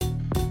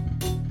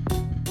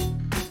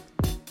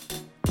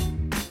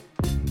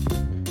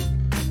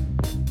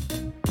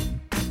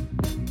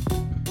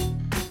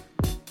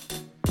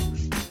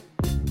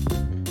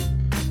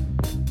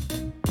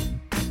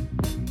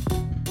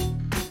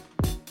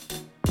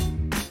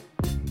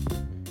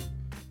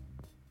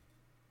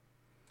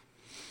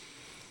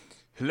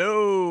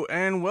Hello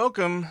and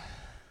welcome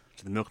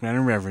to the Milkman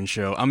and Reverend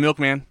Show. I'm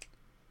Milkman.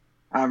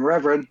 I'm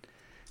Reverend.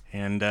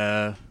 And,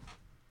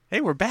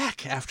 hey, we're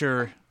back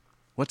after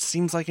what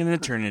seems like an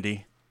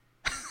eternity.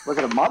 Was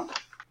it a month?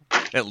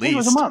 At least. It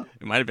was a month.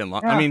 It might have been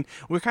long. Yeah. I mean,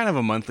 we're kind of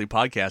a monthly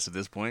podcast at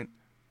this point.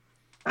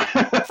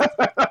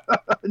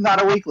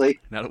 Not a weekly.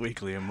 Not a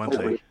weekly, a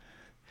monthly.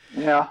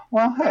 Yeah.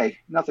 Well, hey,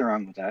 nothing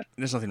wrong with that.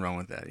 There's nothing wrong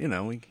with that.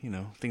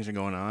 Things are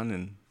going on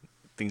and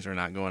things are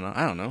not going on.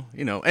 I don't know.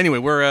 Anyway,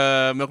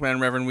 we're Milkman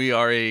and Reverend. We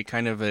are a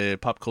kind of a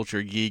pop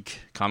culture geek,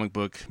 comic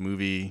book,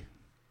 movie,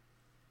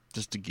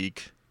 just a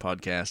geek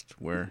podcast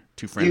where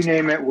two friends. You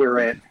name it, we're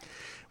it.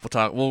 We'll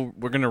talk.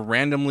 We're gonna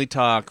randomly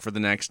talk for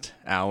the next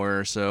hour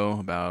or so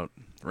about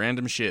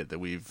random shit that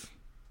we've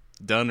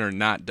done or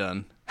not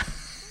done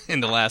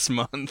in the last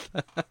month.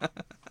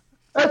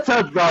 That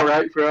sounds about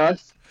right for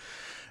us.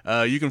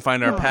 You can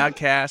find our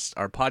podcast.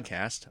 Our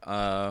podcast?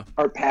 Our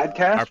What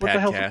the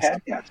hell's a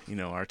podcast?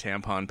 Our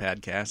tampon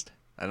podcast.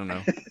 I don't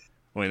know.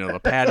 Wait, no, a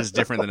pad is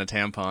different than a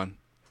tampon.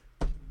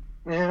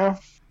 Yeah.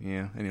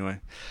 Yeah, anyway.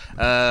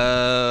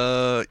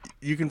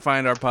 You can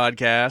find our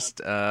podcast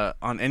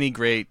on any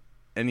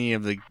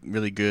of the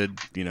really good,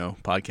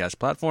 podcast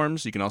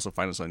platforms. You can also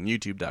find us on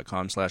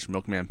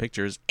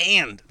youtube.com/milkmanpictures.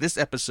 And this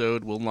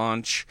episode will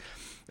launch.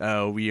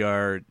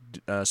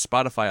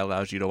 Spotify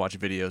allows you to watch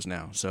videos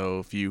now. So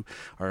if you're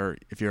a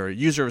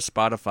user of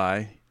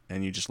Spotify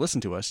and you just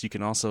listen to us, you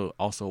can also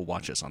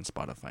watch us on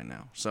Spotify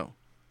now. So,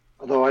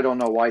 Although I don't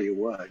know why you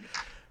would.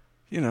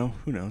 Who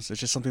knows? It's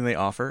just something they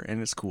offer,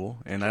 and it's cool.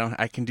 And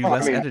I can do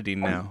less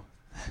editing now.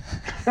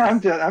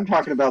 I'm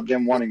talking about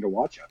them wanting to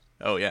watch us.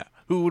 Oh yeah,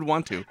 who would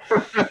want to?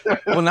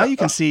 Well, now you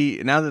can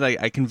see. Now that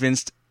I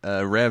convinced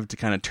Rev to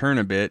kind of turn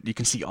a bit, you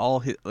can see all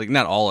his,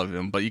 not all of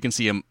him, but you can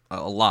see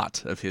a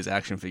lot of his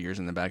action figures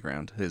in the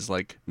background. His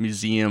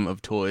museum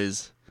of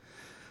toys,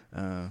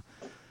 and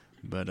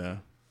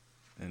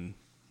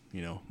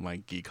my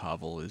geek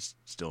hovel is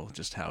still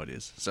just how it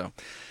is. So,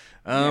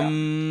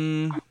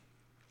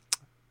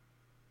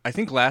 I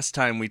think last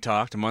time we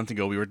talked a month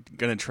ago, we were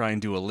gonna try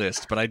and do a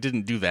list, but I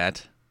didn't do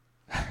that.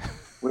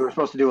 We were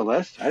supposed to do a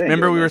list? I didn't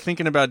Remember, we were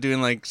thinking about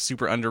doing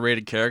super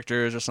underrated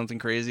characters or something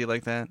crazy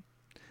like that.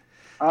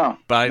 Oh,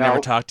 but I never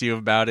talked to you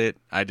about it.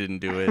 I didn't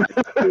do it.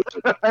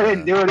 I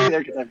didn't do it either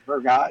because I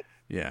forgot.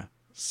 Yeah.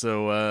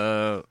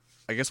 So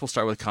I guess we'll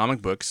start with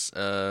comic books.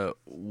 Where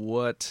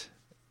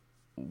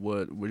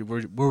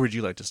would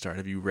you like to start?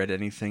 Have you read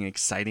anything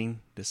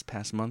exciting this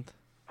past month?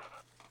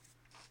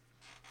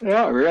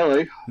 Not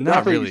really.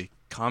 Not really.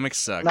 Comics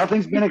suck.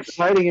 Nothing's been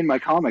exciting in my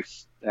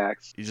comics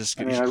stacks.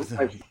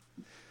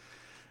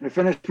 I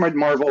finished my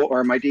Marvel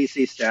or my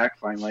DC stack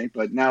finally,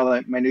 but now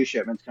that my new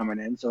shipment's coming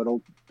in, so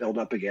it'll build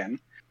up again.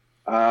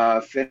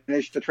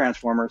 Finished the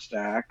Transformer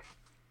stack.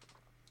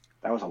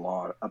 That was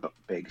a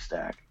big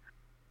stack.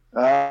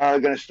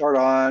 Gonna start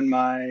on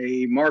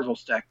my Marvel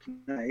stack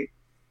tonight,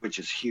 which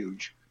is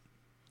huge.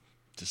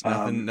 Just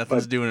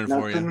nothing's doing it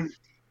for you.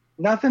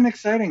 Nothing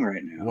exciting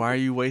right now. Why are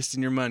you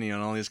wasting your money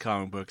on all these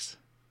comic books?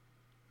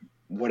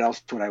 What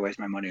else would I waste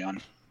my money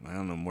on? I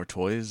don't know, more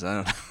toys? I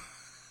don't know.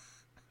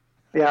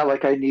 Yeah,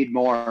 I need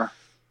more.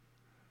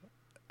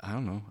 I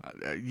don't know.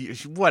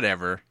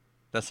 Whatever.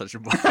 That's such a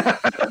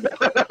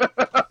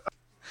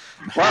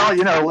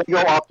Well, Lego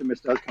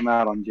Optimus does come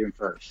out on June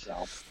 1st,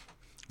 so.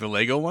 The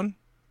Lego one?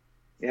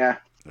 Yeah.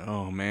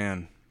 Oh,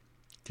 man.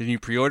 Can you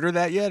pre-order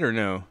that yet, or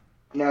no?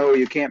 No,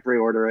 you can't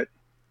pre-order it.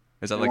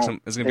 Is that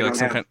is it going to be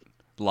some kind of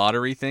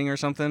lottery thing or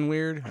something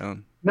weird? No,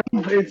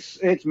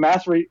 it's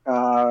mass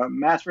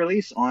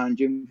release on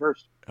June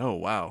 1st. Oh,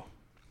 wow.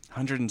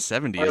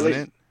 170, isn't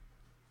it?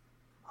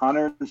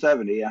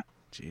 170, yeah.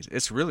 Jeez,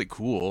 it's really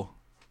cool.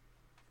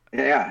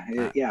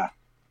 Yeah.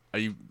 Are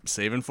you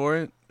saving for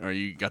it, or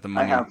you got the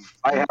money?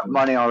 I have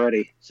money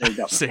already saved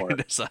up saved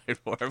aside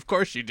for it. Of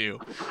course you do.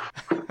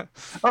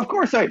 Of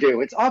course I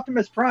do. It's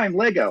Optimus Prime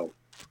Lego.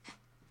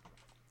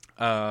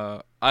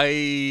 I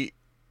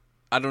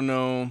don't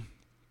know.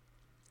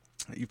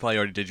 You probably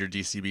already did your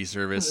DCB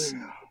service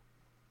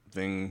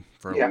thing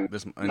for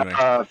this. Anyway.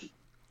 I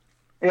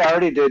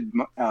already did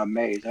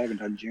May's. I haven't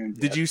done June.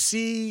 Did you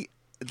see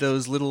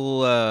those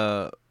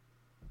little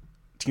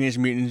Teenage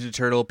Mutant Ninja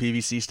Turtle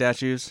PVC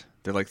statues?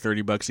 They're like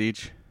 $30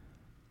 each.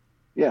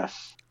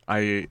 Yes.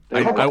 They're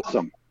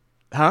awesome.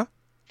 Huh?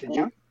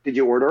 Did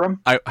you order them?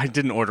 I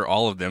didn't order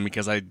all of them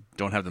because I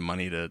don't have the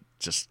money to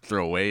just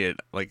throw away it.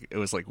 It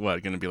was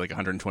going to be like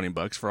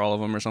 $120 for all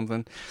of them or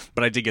something.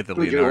 But I did get the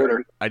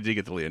Leonardo. I did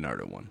get the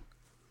Leonardo one.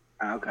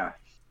 Okay.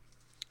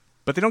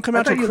 But they don't come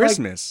out till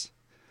Christmas.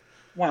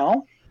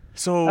 Well,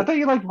 so I thought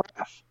you liked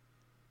Raph.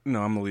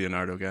 No, I'm a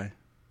Leonardo guy.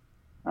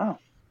 Oh.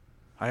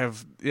 I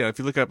have If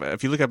you look up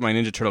my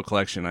Ninja Turtle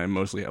collection, I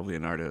mostly have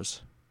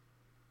Leonardos.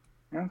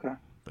 Okay.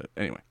 But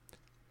anyway.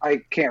 I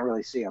can't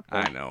really see up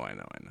there. I know.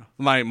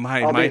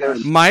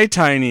 My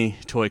tiny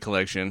toy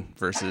collection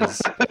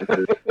versus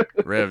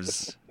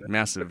Rev's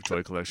massive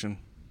toy collection.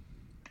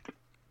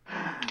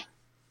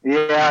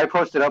 Yeah, I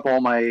posted up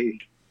all my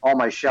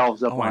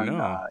shelves up on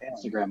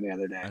Instagram the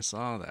other day. I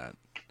saw that.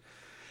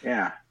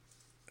 Yeah.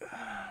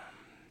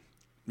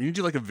 You need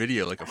to do like a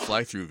video, like a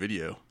fly-through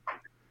video.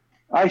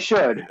 I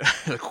should.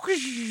 Like,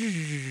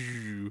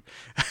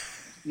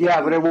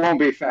 Yeah, but it won't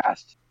be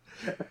fast.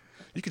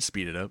 you could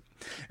speed it up.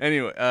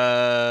 Anyway,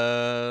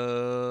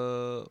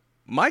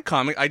 my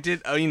comic, I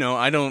did.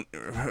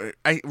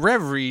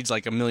 Rev reads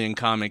like a million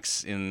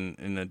comics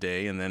in a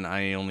day, and then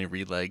I only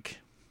read like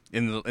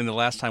in the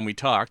last time we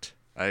talked,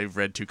 I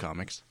read 2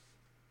 comics.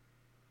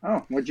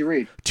 Oh, what'd you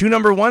read? 2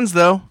 number ones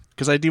though,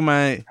 because I do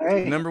my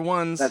number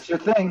ones. That's your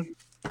thing.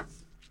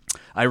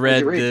 I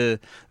read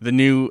the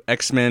new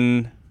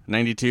X-Men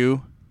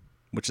 92,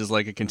 which is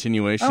like a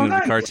continuation of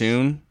the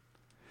cartoon.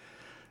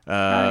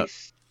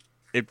 Nice.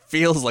 It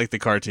feels like the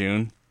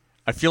cartoon.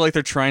 I feel like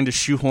they're trying to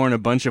shoehorn a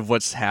bunch of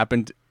what's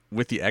happened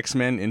with the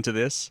X-Men into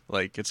this.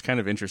 Like, it's kind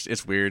of interesting.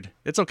 It's weird.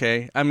 It's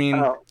okay. I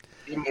mean,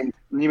 you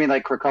mean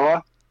like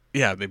Krakoa?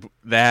 Yeah,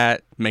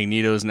 that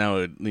Magneto's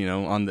now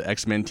on the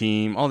X-Men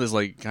team. All this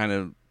like kind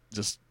of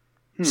just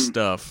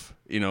stuff,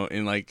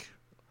 in like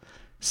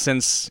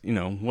since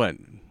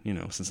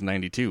since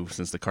 92,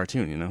 since the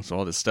cartoon, so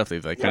all this stuff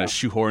they've like kind of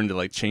shoehorned to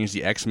like change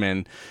the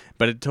X-Men,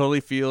 but it totally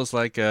feels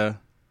like a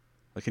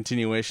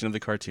continuation of the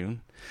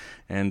cartoon,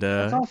 and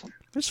that's awesome.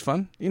 It's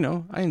fun.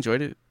 I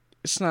enjoyed it.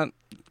 It's not,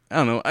 I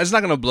don't know, it's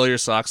not gonna blow your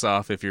socks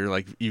off if you're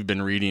like you've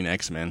been reading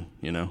X-Men.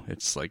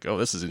 It's like, oh,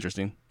 this is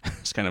interesting.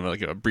 It's kind of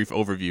like a brief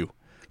overview,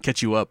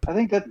 catch you up. I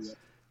think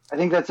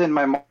that's in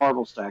my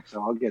Marvel stack,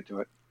 so I'll get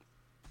to it.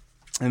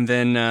 And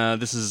then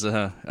this is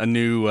a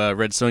new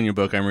Red Sonja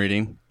book I'm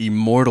reading,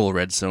 Immortal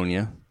Red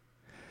Sonja.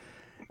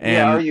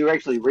 And are you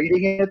actually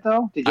reading it,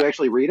 though? Did you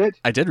actually read it?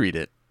 I did read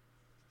it.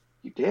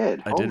 You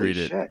did? I did read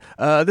shit.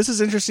 it. This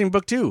is an interesting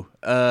book, too.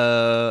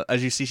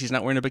 As you see, she's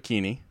not wearing a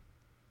bikini.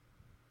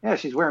 Yeah,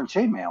 she's wearing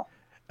chainmail.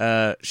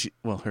 Her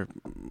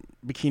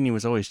bikini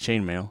was always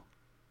chainmail.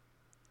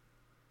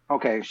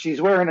 Okay, she's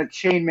wearing a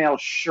chainmail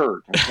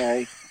shirt,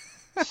 okay?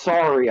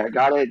 Sorry, I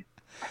got it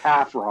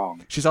half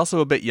wrong. She's also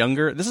a bit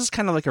younger. This is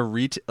kind of like I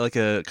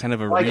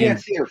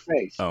can't see her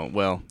face. Oh,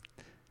 well.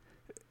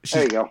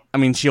 There you go. I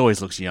mean, she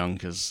always looks young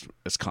because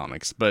it's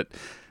comics, but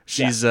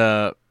she's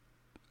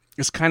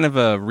it's kind of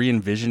a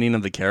re-envisioning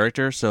of the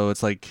character, so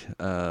it's like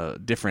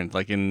different.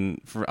 Like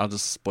I'll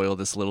just spoil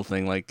this little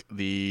thing. Like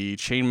the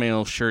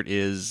chainmail shirt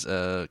is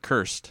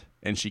cursed,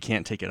 and she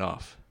can't take it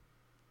off.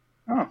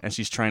 Oh. And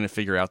she's trying to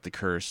figure out the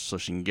curse so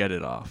she can get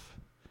it off.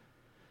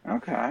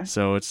 Okay.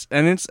 So it's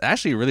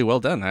actually really well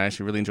done. I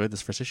actually really enjoyed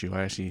this first issue.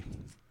 I'm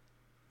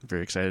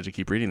very excited to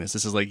keep reading this.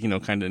 This is like,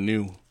 kind of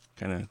new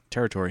kind of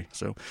territory.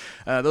 So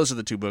those are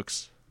the 2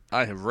 books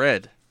I have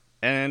read,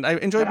 and I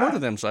enjoyed both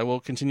of them. So I will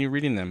continue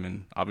reading them,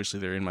 and obviously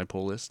they're in my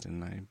pull list,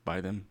 and I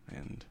buy them.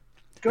 And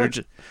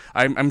good.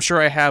 I'm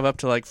sure I have up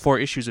to like 4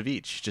 issues of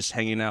each just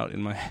hanging out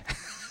in my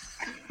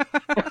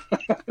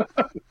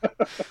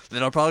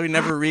that I'll probably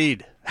never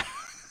read.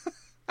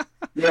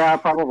 Yeah,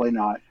 probably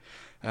not.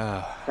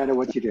 Kind of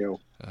what you do.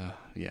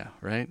 Yeah,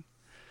 right?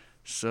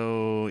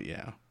 So,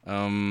 yeah.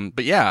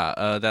 But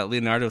yeah, that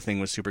Leonardo thing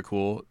was super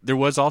cool. There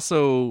was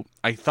also,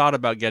 I thought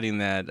about getting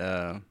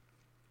that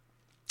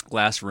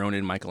Last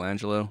Ronin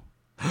Michelangelo.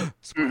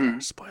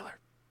 Spoiler.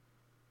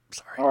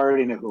 Sorry. I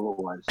already knew who it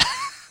was.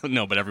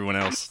 No, but everyone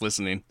else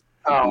listening.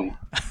 Oh,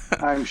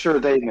 I'm sure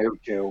they knew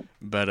too.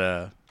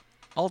 But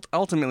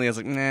ultimately, I was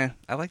like, nah,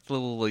 I like the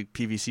little like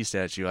PVC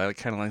statue. I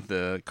kind of like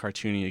the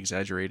cartoony,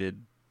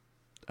 exaggerated.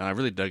 I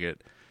really dug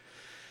it.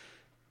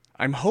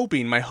 My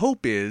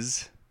hope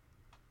is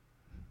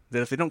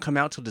that if they don't come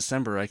out till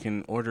December, I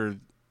can order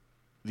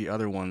the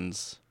other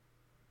ones.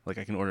 Like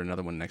I can order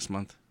another one next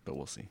month, but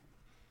we'll see.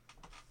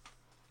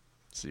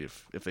 See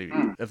if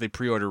they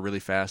pre-order really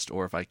fast,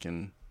 or if I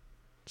can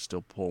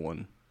still pull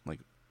one,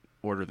 like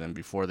order them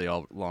before they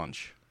all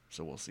launch.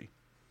 So we'll see.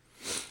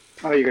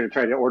 Oh, you're gonna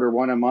try to order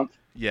one a month?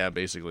 Yeah,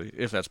 basically,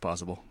 if that's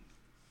possible.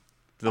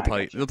 They've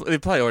probably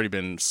already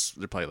been.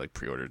 They're probably like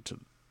pre-ordered to.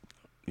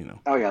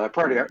 Oh yeah, they're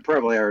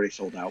probably already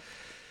sold out.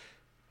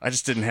 I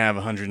just didn't have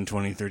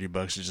 $120-$130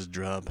 to just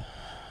drop,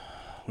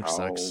 which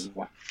sucks.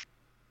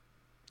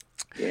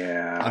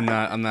 Yeah. I'm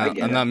not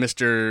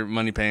Mr.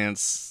 Money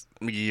Pants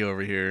McGee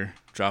over here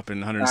dropping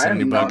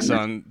 $170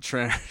 on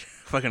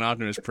fucking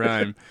Optimus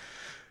Prime.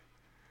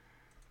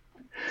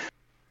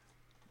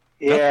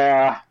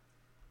 Yeah.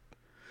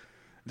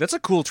 That's a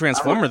cool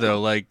Transformer though.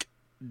 Like,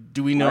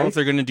 do we know if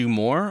they're going to do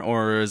more,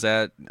 or is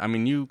that? I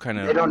mean, you kind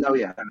of. They don't know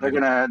yet. They're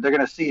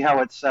gonna see how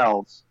it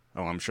sells.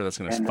 Oh, I'm sure that's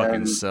going to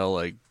fucking sell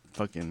like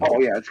fucking. Oh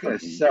yeah, it's going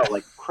to sell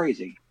like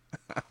crazy.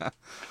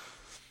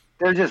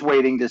 They're just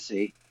waiting to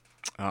see.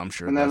 Oh, I'm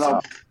sure. And then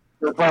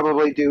they'll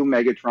probably do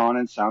Megatron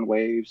and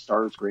Soundwave,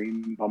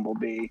 Starscream,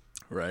 Bumblebee.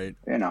 Right.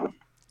 The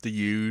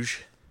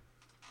huge.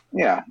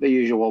 Yeah, the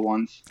usual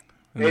ones.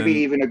 And maybe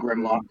even a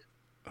Grimlock.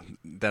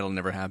 That'll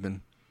never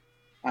happen.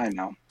 I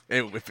know.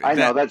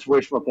 That's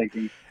wishful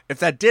thinking. If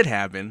that did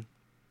happen,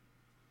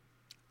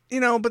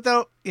 but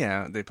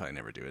they probably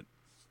never do it.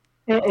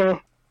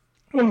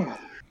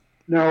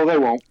 No, they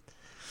won't.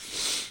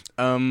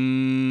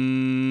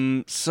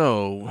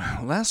 So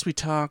last we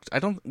talked, I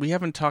don't think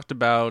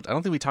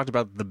we talked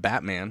about the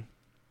Batman.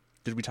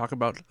 Did we talk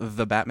about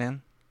The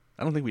Batman?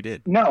 I don't think we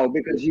did. No,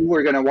 because you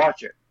were going to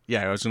watch it.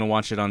 Yeah, I was going to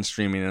watch it on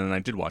streaming, and then I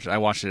did watch it.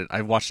 I've watched it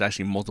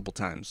actually multiple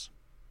times.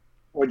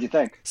 What'd you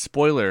think?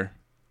 Spoiler,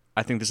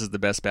 I think this is the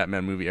best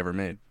Batman movie ever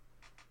made.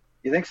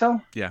 You think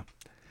so? Yeah.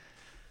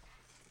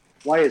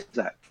 Why is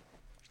that?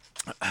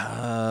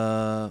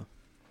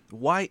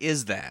 Why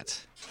is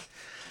that?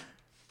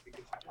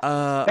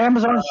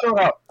 Amazon showed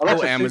up.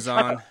 Alexa,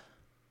 Amazon.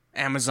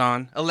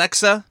 Amazon.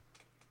 Alexa?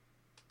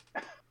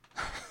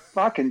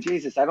 Fucking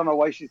Jesus. I don't know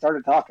why she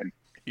started talking.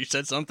 You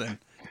said something.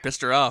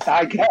 Pissed her off.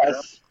 I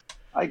guess.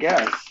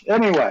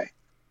 Anyway.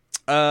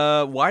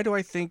 Why do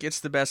I think it's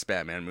the best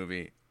Batman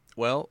movie?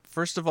 Well,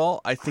 first of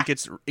all, I think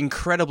it's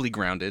incredibly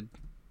grounded.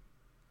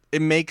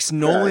 It makes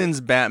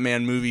Nolan's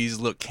Batman movies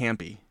look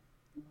campy,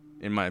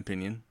 in my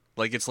opinion.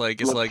 Like it's like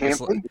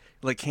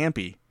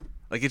campy.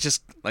 Like it's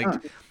just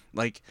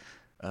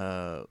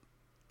I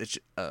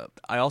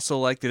also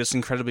like that it's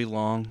incredibly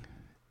long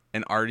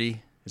and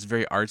arty. It's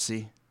very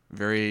artsy,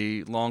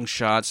 very long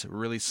shots,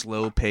 really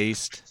slow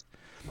paced.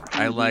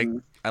 I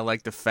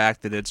like the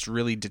fact that it's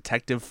really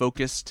detective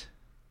focused,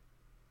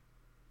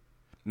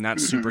 not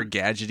super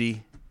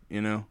gadgety,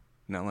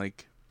 not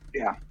like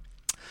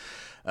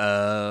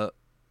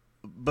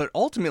but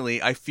ultimately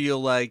I feel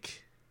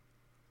like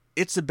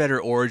it's a better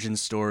origin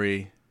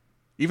story.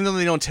 Even though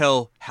they don't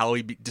tell how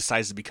he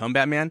decides to become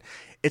Batman,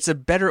 it's a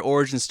better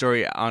origin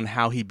story on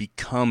how he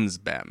becomes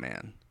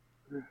Batman.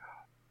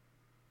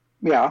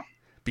 Yeah.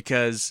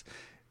 Because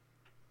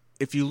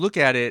if you look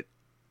at it,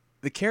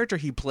 the character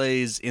he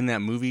plays in that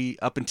movie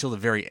not until the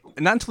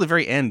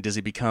very end does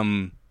he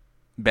become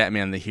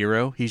Batman the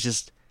hero. He's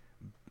just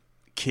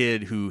a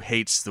kid who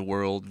hates the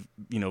world,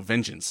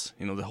 vengeance,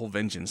 the whole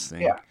vengeance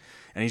thing. Yeah.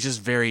 And he's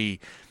just very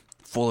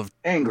full of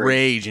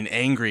rage and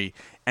angry.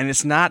 And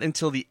it's not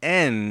until the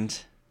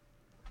end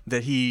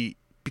that he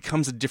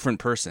becomes a different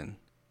person.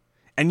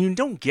 And you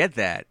don't get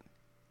that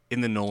in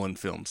the Nolan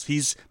films.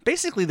 He's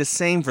basically the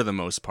same for the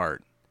most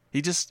part.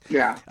 He just,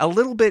 a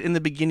little bit in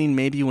the beginning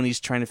maybe when he's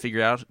trying to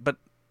figure it out, but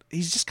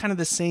he's just kind of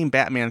the same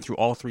Batman through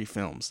all three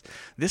films.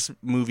 This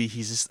movie,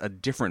 he's just a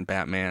different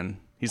Batman.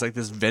 He's like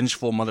this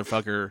vengeful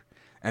motherfucker.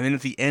 And then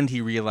at the end,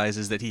 he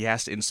realizes that he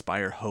has to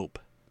inspire hope.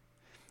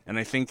 And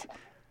I think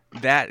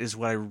that is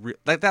what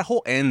like that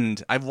whole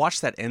end. I've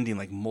watched that ending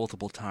like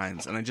multiple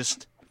times, and I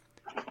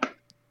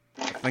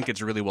think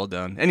it's really well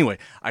done. Anyway,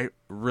 I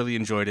really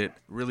enjoyed it,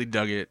 really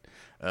dug it.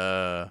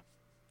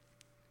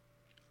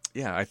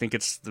 Yeah, I think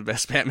it's the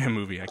best Batman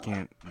movie.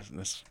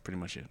 That's pretty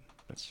much it.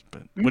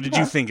 But what did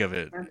you think of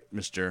it,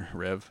 Mr.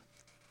 Rev?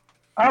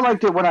 I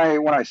liked it when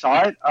I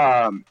saw it.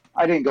 I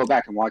didn't go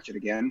back and watch it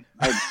again.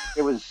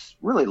 It was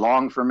really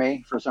long for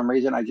me for some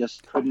reason. I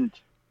just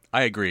couldn't.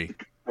 I agree.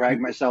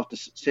 Drag myself to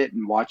sit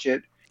and watch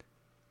it,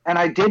 and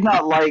I did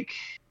not like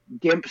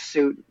Gimp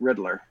Suit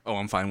Riddler. Oh,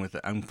 I'm fine with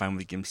it. I'm fine with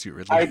the Gimp Suit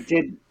Riddler.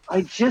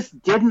 I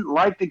just didn't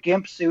like the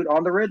Gimp suit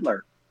on the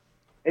Riddler.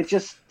 It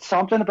just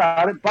something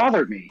about it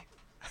bothered me.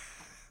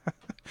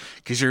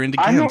 Because you're into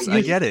Gimps,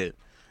 I get it.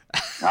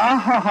 No,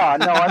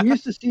 I'm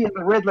used to seeing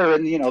the Riddler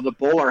in the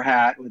bowler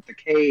hat with the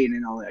cane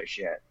and all that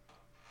shit,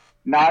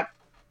 not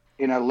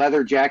in a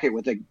leather jacket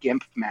with a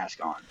Gimp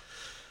mask on.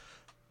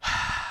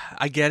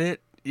 I get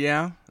it.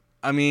 Yeah.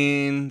 I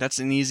mean, that's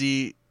an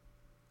easy...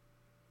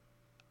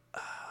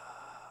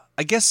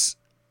 I guess,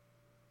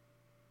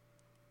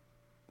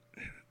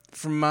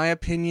 from my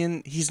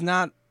opinion, he's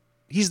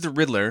the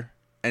Riddler,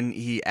 and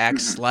he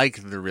acts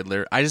like the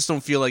Riddler. I just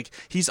don't feel like...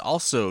 He's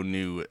also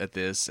new at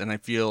this, and I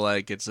feel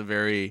like it's a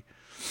very...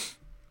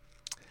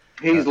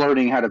 He's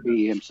learning how to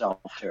be himself,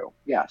 too.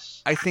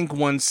 Yes. I think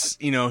once,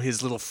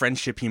 his little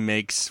friendship he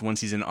makes once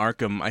he's in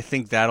Arkham, I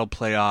think that'll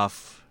play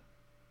off...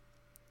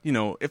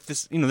 if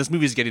this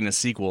movie's getting a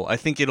sequel, I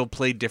think it'll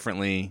play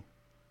differently.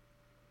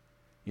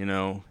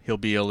 He'll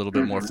be a little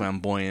bit more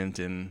flamboyant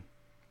and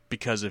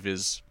because of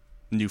his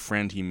new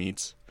friend he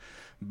meets.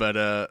 But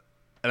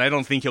and I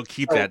don't think he'll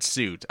keep that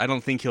suit. I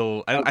don't think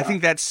he'll. I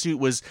think that suit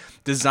was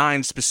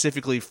designed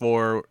specifically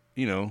for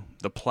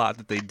the plot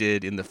that they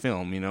did in the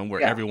film.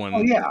 Where everyone.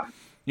 Oh yeah.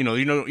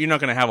 You're not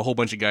going to have a whole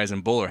bunch of guys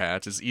in bowler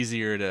hats. It's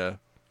easier to.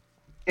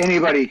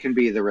 Anybody can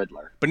be the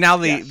Riddler. But now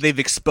they've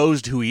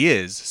exposed who he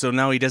is, so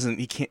now he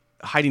can't,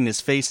 hiding his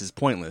face is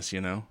pointless,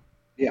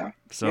 Yeah.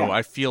 So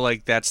I feel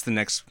like that's the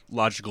next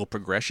logical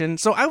progression.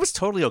 So I was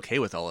totally okay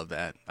with all of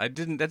that. That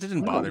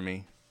didn't bother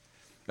me.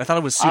 I thought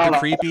it was super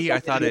creepy. I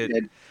thought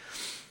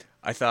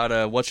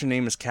What's Her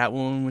Name is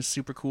Catwoman was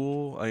super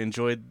cool. I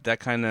enjoyed that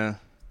kind of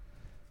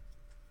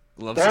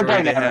love story they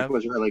have. Their dynamic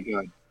was really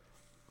good.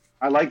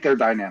 I like their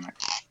dynamic.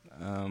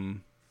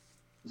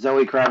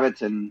 Zoe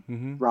Kravitz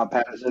and Rob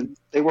Pattinson,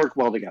 they work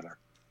well together.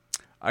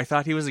 I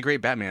thought he was a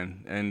great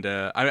Batman, and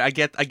I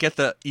get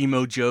the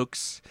emo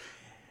jokes,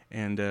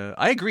 and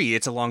I agree.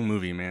 It's a long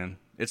movie, man.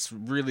 It's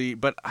really,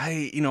 but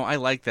I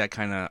like that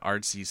kind of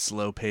artsy,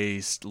 slow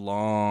paced,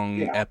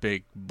 long,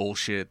 epic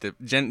bullshit. That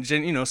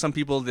some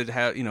people that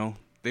have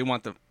they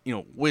want the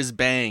whiz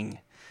bang,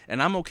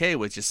 and I'm okay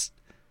with just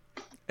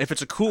if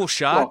it's a cool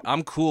shot,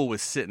 I'm cool with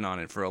sitting on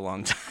it for a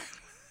long time.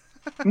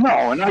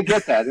 No, and I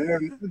get that.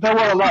 And there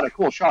were a lot of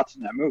cool shots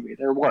in that movie.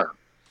 There were.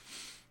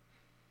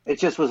 It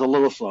just was a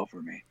little slow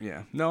for me.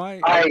 Yeah. No,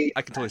 I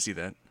I can totally see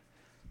that.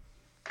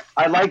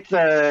 I liked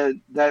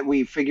that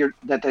we figured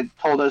that they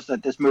told us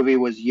that this movie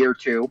was year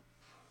 2,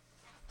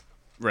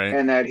 Right.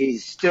 and that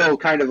he's still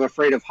kind of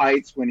afraid of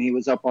heights when he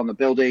was up on the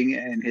building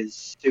and his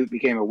suit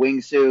became a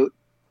wingsuit,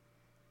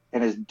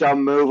 and his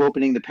dumb move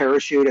opening the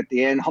parachute at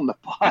the end on the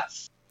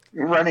bus,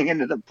 running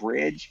into the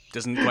bridge.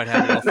 Doesn't quite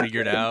have it all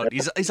figured out.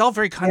 He's all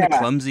very kind of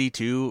clumsy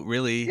too,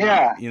 really.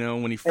 Yeah. You know,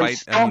 when he And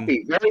fights.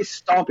 stompy, very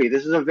stompy.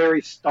 This is a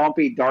very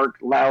stompy, dark,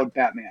 loud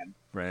Batman.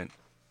 Right.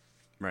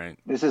 Right.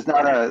 This is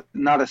not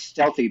a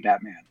stealthy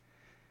Batman.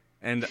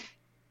 And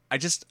I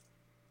guess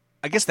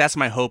that's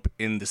my hope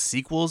in the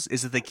sequels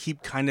is that they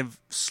keep kind of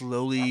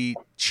slowly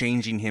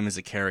changing him as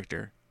a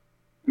character.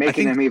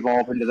 Making him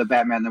evolve into the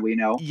Batman that we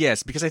know.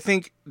 Yes, because I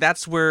think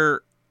that's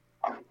where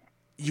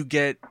you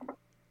get...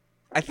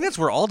 I think that's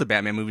where all the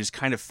Batman movies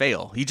kind of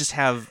fail. You just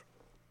have...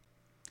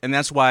 And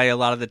that's why a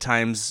lot of the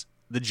times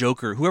the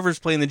Joker, whoever's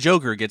playing the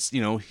Joker gets,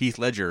 you know, Heath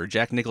Ledger or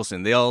Jack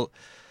Nicholson. They all...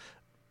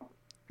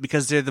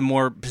 Because they're the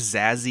more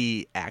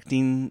pizzazzy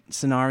acting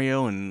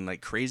scenario and like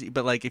crazy.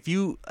 But like if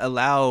you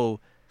allow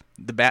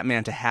the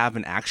Batman to have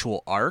an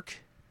actual arc,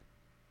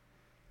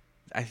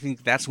 I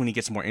think that's when he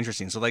gets more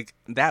interesting. So like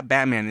that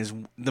Batman is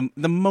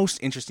the most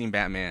interesting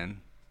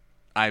Batman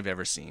I've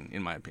ever seen,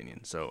 in my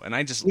opinion. So and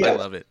I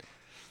love it.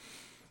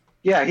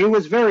 Yeah, he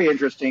was very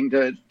interesting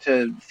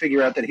to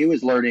figure out that he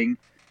was learning,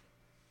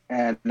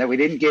 and that we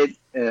didn't get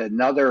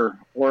another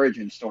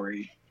origin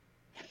story.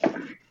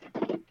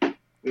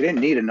 We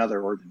didn't need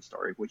another origin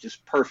story, which is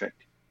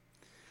perfect.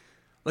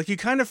 Like you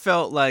kind of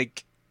felt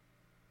like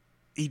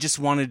he just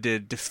wanted to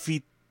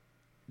defeat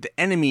the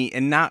enemy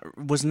and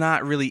was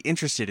not really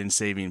interested in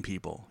saving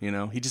people. You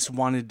know, he just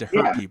wanted to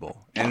hurt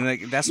people, and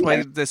like that's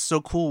why that's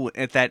so cool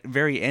at that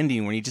very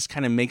ending when he just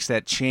kind of makes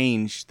that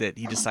change that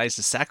he decides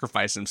to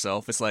sacrifice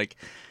himself. It's like,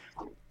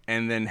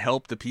 and then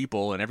help the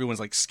people, and everyone's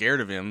like scared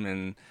of him,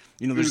 and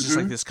you know, there's just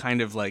like this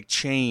kind of like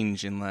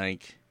change and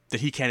like that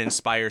he can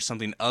inspire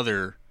something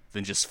other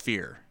than just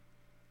fear.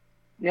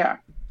 Yeah.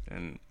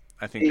 And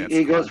I think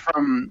he goes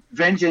from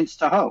vengeance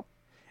to hope.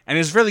 And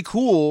it's really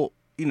cool,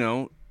 you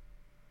know,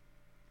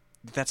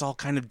 that's all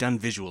kind of done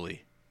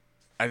visually.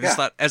 I just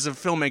thought, as a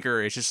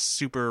filmmaker, it's just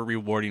super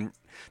rewarding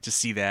to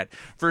see that.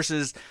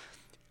 Versus,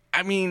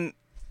 I mean,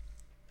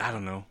 I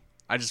don't know.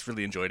 I just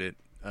really enjoyed it.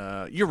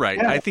 You're right.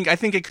 Yeah. I think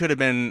it could have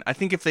been. I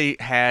think if they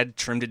had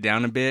trimmed it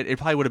down a bit, it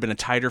probably would have been a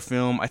tighter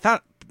film. I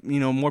thought, you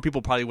know, more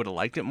people probably would have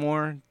liked it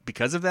more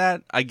because of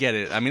that. I get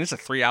it. I mean, it's a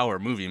 3-hour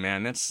movie,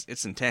 man. It's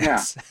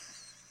intense.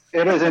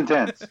 Yeah. It is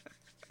intense.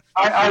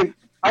 I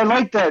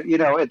like that. You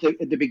know, at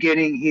the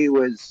beginning he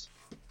was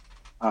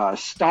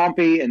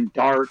stompy and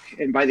dark,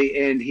 and by the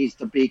end he's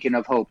the beacon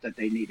of hope that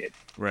they needed.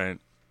 Right.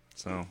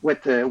 So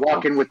with the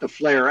walking with the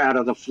flare out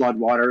of the flood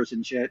waters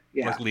and shit.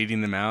 Yeah. Like leading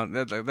them out.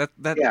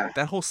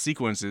 That whole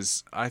sequence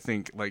is, I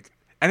think, like.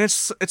 And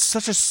it's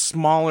such a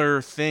smaller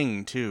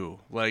thing too.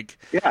 Like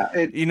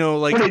you know,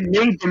 like but it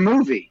made the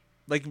movie.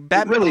 Like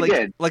Batman, it really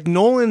did. Like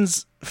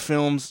Nolan's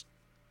films,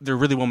 they're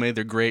really well made.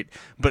 They're great,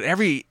 but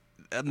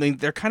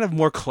they're kind of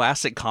more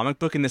classic comic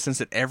book in the sense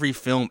that every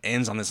film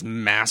ends on this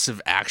massive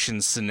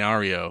action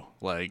scenario,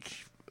 like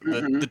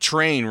the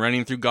train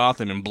running through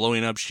Gotham and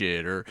blowing up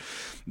shit, or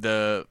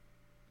the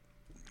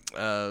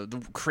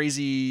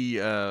crazy.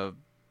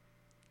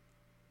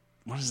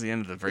 What is the end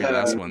of the very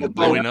last one? The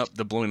blowing up of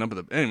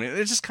the. Anyway,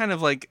 it's just kind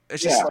of like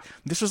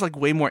this was like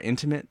way more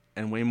intimate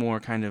and way more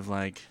kind of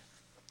like,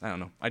 I don't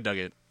know. I dug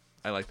it.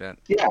 I like that.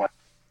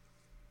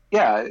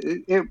 Yeah.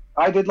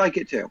 I did like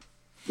it too,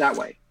 that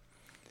way.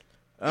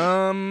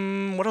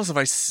 What else have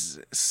I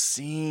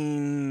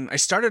seen? I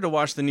started to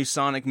watch the new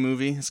Sonic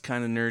movie. It's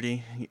kind of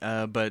nerdy,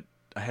 but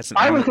I had some.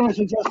 I was going to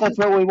suggest that's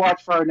what we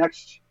watch for our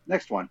next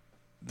one.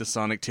 The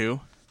Sonic 2.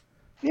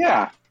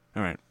 Yeah.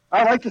 All right.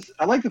 I like this.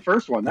 I like the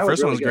first one. The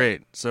first one was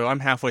great. So I'm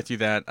halfway through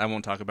that. I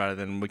won't talk about it.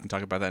 Then we can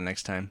talk about that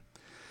next time.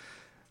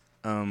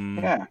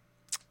 Yeah.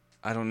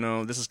 I don't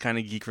know. This is kind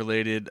of geek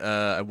related.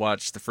 I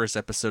watched the first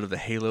episode of the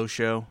Halo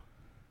show.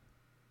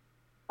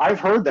 I've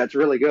heard that's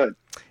really good.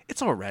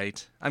 It's all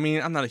right. I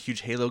mean, I'm not a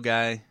huge Halo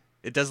guy.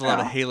 It does a lot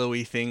of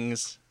Halo-y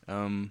things.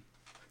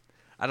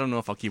 I don't know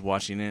if I'll keep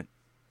watching it.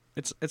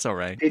 It's all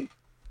right.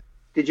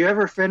 Did you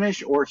ever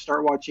finish or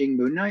start watching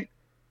Moon Knight?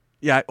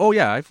 Yeah. Oh,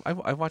 yeah.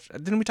 I watched.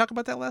 Didn't we talk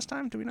about that last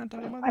time? Did we not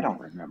talk about that? I don't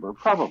remember.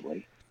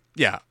 Probably.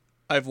 Yeah,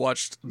 I've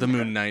watched the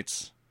Moon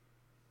Knights.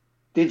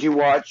 Did you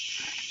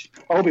watch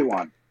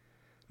Obi-Wan?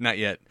 Not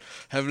yet.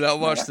 Have not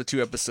watched the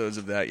 2 episodes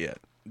of that yet.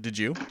 Did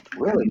you?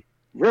 Really?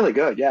 Really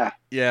good. Yeah.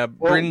 Yeah.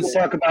 We'll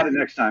talk about it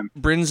next time.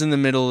 Bryn's in the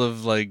middle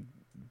of like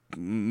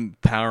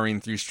powering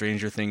through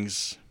Stranger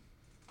Things.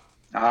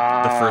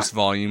 The first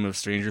volume of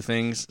Stranger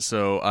Things.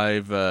 So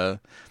I've.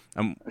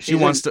 She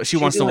wants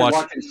to watch.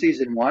 Watching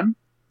season 1.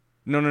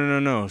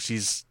 No.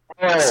 She's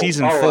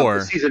season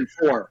 4. Season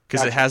 4.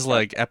 Because it has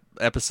like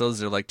episodes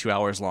that are like 2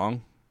 hours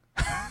long.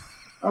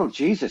 Oh,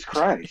 Jesus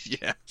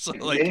Christ! Yeah, so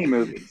Mini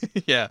movies.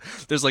 yeah,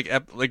 there's like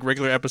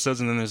regular episodes,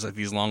 and then there's like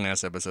these long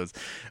ass episodes.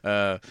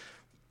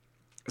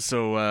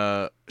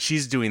 So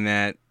she's doing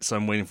that, so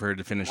I'm waiting for her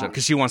to finish up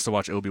because she wants to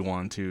watch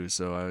Obi-Wan too.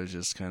 So I was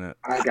just kind of,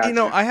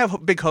 I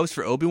have big hopes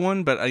for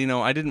Obi-Wan, but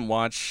I didn't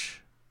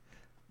watch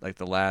like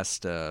the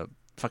last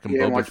fucking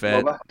Boba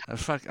Fett.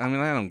 Boba?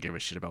 I don't give a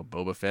shit about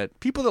Boba Fett.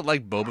 People that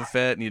like Boba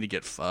Fett need to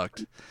get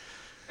fucked.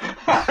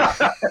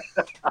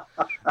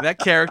 That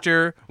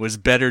character was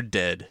better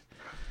dead.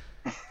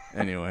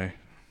 Anyway.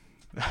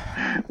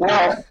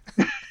 Well,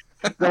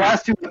 the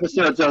last 2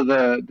 episodes of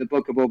the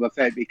Book of Boba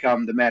Fett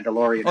become the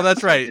Mandalorian. Oh,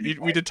 that's right.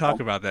 We did talk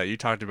about that. You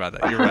talked about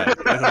that. You're right.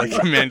 Like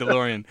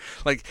Mandalorian.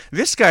 Like,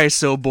 this guy is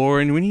so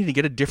boring. We need to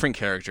get a different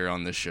character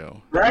on this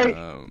show. Right?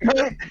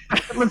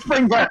 Let's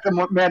bring back the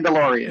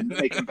Mandalorian.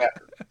 Make him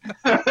better.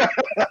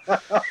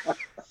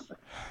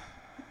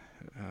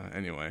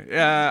 Anyway,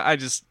 yeah, I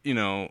just, I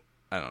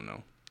don't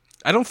know.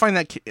 I don't find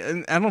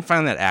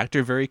that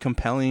actor very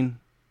compelling.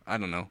 I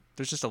don't know.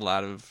 There's just a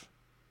lot of...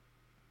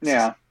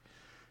 Yeah.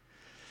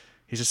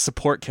 He's a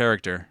support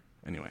character.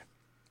 Anyway.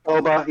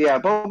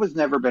 Boba's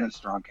never been a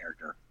strong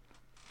character.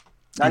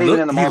 Not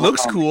even in the Marvel He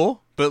looks comics.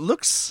 cool, but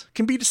looks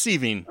can be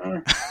deceiving.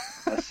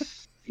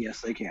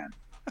 Yes, they can.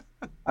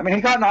 I mean,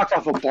 he got knocked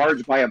off a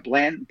barge by a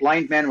blind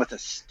man with a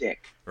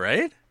stick.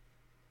 Right?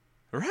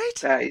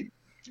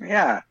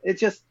 Yeah,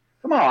 it's just,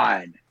 come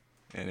on.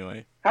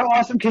 Anyway. How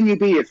awesome can you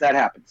be if that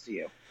happens to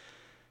you?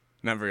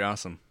 Not very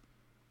awesome.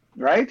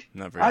 Right?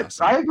 Not very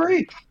awesome. I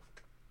agree.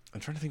 I'm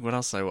trying to think what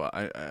else I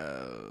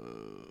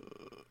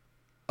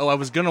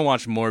was going to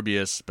watch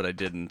Morbius, but I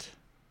didn't.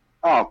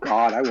 Oh,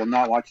 God, I will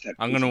not watch that.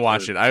 I'm going to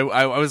watch it. I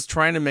was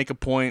trying to make a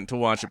point to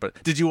watch it,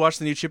 but did you watch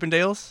the new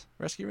Chippendales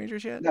Rescue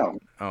Rangers yet? No.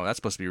 Oh, that's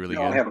supposed to be really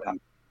good. I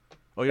haven't.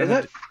 Oh, you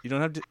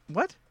don't have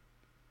what?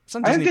 It's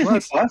on I have Disney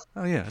Plus.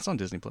 Oh, yeah, it's on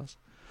Disney Plus.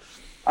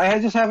 I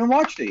just haven't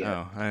watched it yet.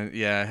 Oh, I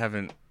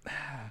haven't.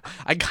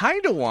 I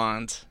kind of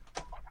want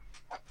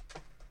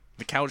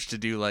the couch to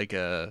do like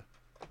a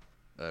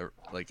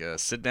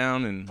sit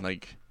down and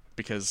like,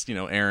 because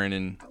Aaron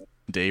and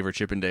Dave are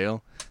Chip and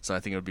Dale, so I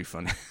think it would be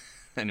fun.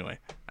 Anyway,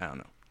 I don't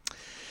know.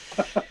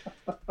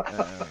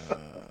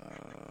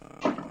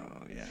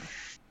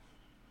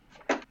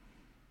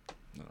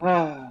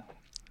 Yeah.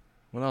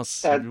 What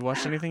else? Have you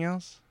watched anything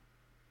else?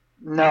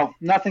 No,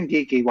 nothing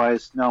geeky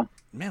wise. No.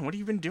 Man, what have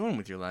you been doing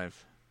with your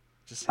life?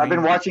 I've been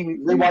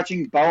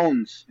rewatching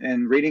Bones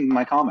and reading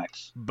my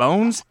comics.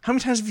 Bones? How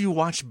many times have you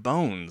watched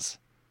Bones?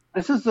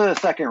 This is the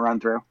second run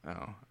through.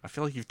 Oh, I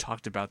feel like you've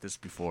talked about this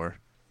before.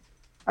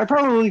 I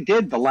probably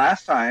did the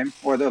last time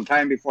or the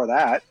time before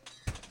that.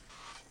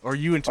 Or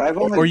you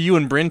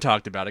and Bryn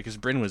talked about it because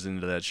Bryn was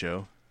into that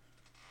show.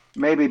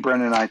 Maybe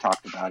Bryn and I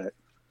talked about it.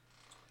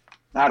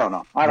 I don't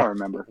know. I don't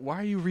remember. Why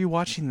are you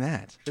rewatching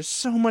that? There's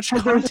so much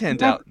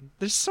content out.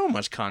 There's so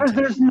much content.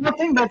 There's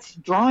nothing that's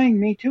drawing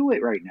me to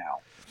it right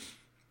now.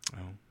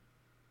 Oh.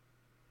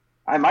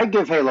 I might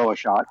give Halo a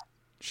shot.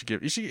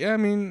 You should. I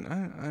mean, I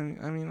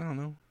don't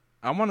know.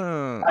 I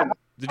wanna.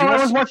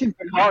 I was watching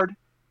Picard.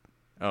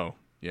 Oh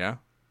yeah,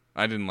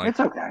 I didn't like.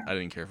 It's okay. I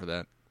didn't care for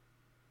that.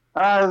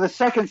 The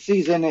second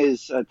season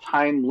is a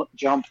time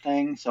jump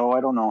thing, so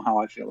I don't know how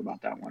I feel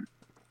about that one.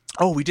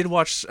 Oh, we did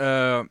watch.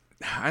 I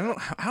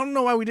don't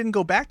know why we didn't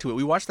go back to it.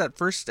 We watched that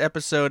first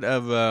episode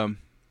of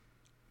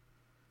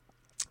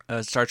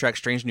Star Trek: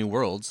 Strange New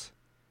Worlds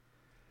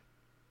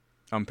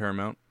on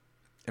Paramount,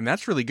 and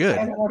that's really good.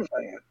 I haven't watched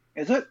that yet.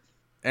 Is it?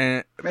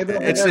 And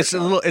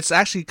it's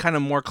actually kind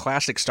of more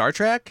classic Star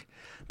Trek,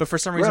 but for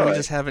some reason we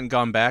just haven't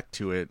gone back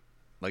to it.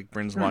 Like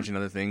Bryn's watching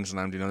other things and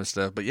I'm doing other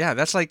stuff. But yeah,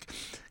 that's like,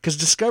 because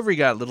Discovery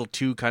got a little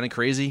too kind of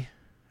crazy,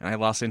 and I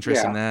lost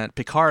interest in that.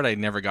 Picard I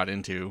never got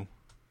into,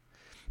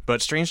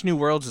 but Strange New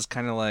Worlds is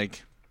kind of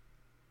like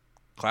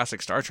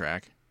classic Star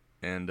Trek,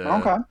 and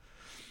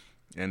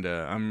and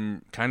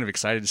I'm kind of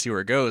excited to see where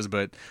it goes.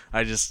 But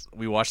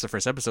we watched the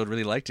first episode,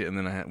 really liked it, and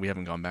then we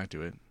haven't gone back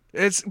to it.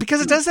 It's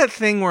because it does that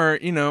thing where,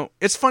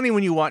 it's funny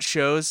when you watch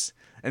shows,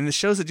 and the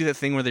shows that do that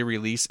thing where they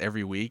release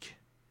every week,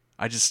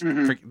 I just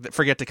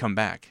forget to come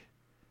back.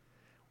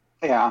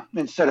 Yeah,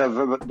 instead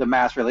of the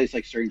mass release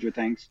like Stranger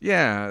Things.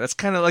 Yeah, that's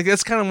kind of one of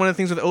the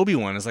things with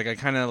Obi-Wan is like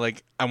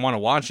I want to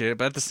watch it,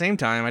 but at the same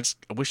time I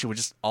wish it would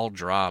just all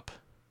drop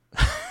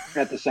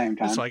at the same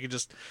time, so I could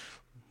just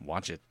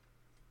watch it.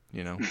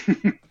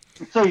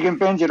 So you can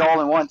binge it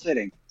all in one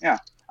sitting. Yeah,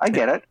 I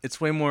get it.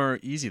 It's way more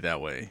easy that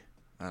way.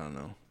 I don't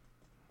know.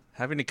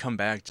 Having to come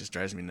back just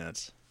drives me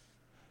nuts.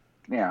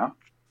 Yeah.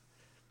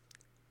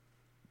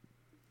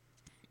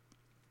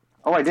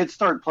 Oh, I did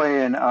start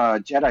playing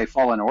Jedi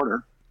Fallen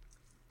Order.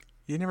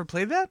 You never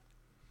played that?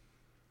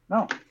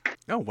 No.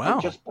 Oh, wow.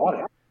 I just bought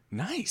it.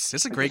 Nice.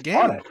 It's a great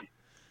game.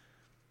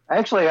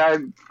 Actually,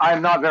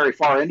 I'm not very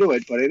far into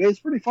it, but it is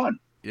pretty fun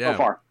so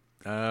far.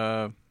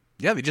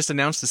 Yeah, they just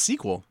announced the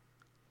sequel.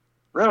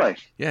 Really?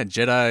 Yeah,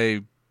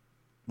 Jedi...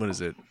 What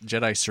is it?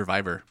 Jedi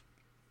Survivor.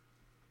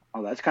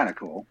 Oh, that's kind of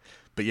cool.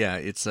 But yeah,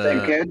 it's...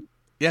 Same kid?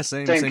 Yeah,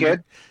 same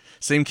kid?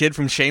 Same kid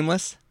from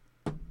Shameless?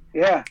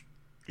 Yeah.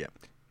 Yeah.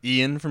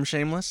 Ian from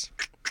Shameless?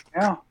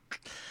 Yeah.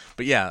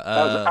 But yeah,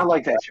 I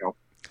like that show.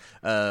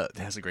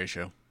 that's a great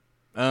show.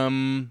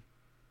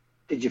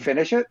 Did you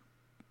finish it?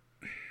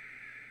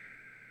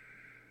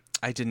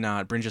 I did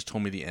not. Bryn just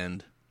told me the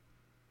end.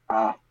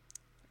 The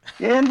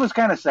end was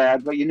kind of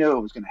sad, but you knew it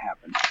was going to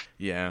happen.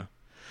 Yeah.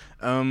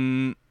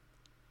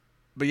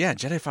 But yeah,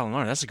 Jedi Fallen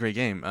Order, that's a great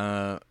game.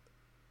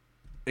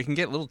 It can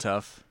get a little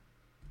tough.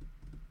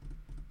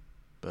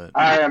 But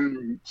I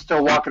am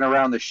still walking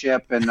around the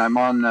ship, and I'm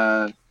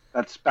on.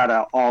 That's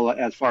about all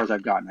as far as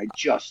I've gotten. I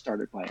just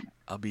started playing it.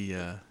 I'll be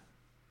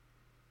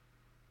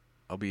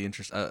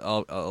interested.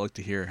 I'll like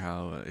to hear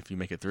how if you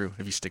make it through,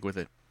 if you stick with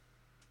it.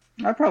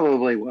 I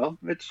probably will.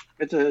 It's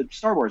a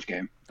Star Wars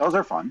game. Those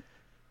are fun.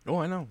 Oh,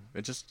 I know.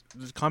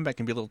 The combat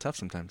can be a little tough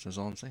sometimes. That's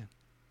all I'm saying.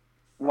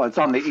 Well, it's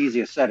on the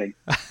easiest setting.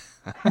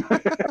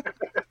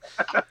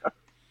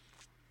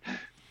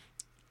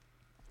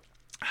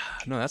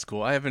 No, that's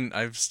cool.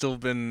 I've still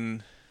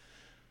been.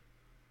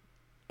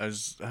 I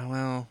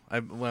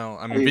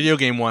mean, video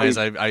game wise,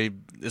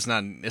 it's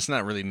not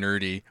really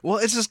nerdy. Well,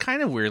 it's just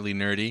kind of weirdly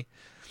nerdy.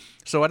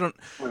 So I don't.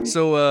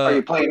 So are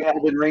you playing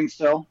Elden Ring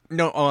still?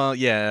 No,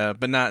 yeah,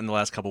 but not in the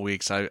last couple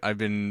weeks.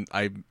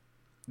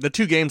 The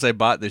two games I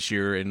bought this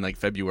year in like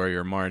February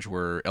or March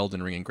were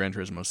Elden Ring and Gran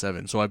Turismo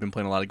 7. So I've been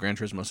playing a lot of Gran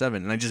Turismo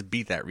 7, and I just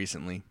beat that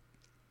recently.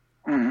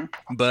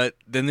 Mm-hmm. But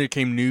then there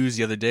came news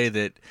the other day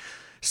that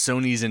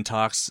Sony's in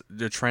talks.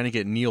 They're trying to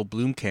get Neil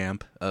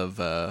Blomkamp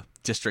of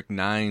District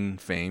 9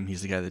 fame.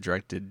 He's the guy that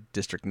directed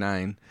District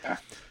 9. Yeah.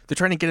 They're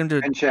trying to get him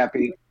to...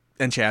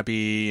 And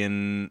Chappie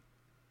and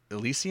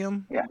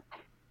Elysium?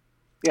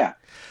 Yeah.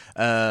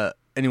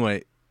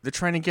 Anyway, they're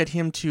trying to get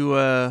him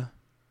to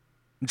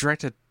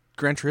direct a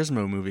Gran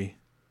Turismo movie.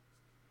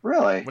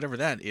 Really? Whatever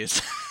that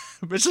is.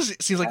 But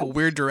it seems like a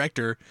weird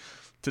director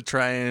to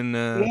try and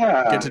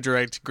get to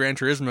direct Gran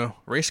Turismo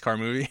race car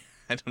movie.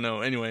 I don't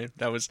know. Anyway,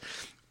 that was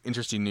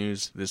interesting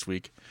news this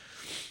week.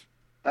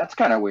 That's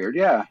kind of weird,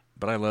 yeah.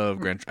 But I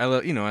love I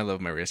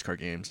love my race car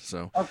games.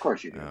 So of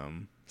course you do.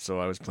 So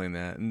I was playing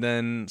that, and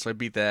then I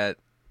beat that.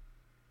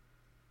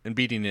 And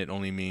beating it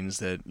only means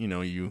that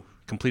you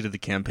completed the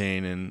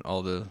campaign and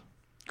all the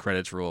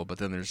credits roll. But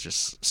then there's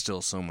just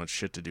still so much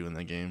shit to do in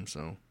that game.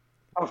 So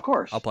of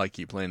course I'll probably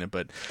keep playing it.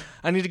 But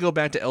I need to go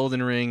back to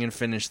Elden Ring and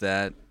finish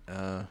that.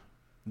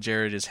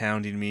 Jared is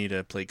hounding me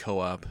to play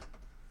co-op,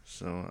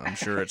 so I'm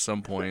sure at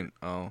some point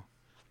I'll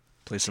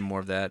play some more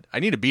of that.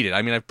 I need to beat it.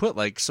 I mean, I've put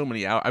like so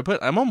many hours.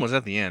 I'm almost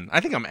at the end. I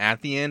think I'm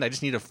at the end. I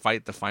just need to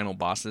fight the final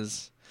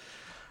bosses.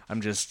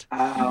 I'm just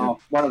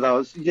one of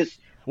those. You just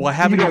I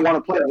haven't you don't want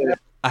to play it.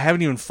 I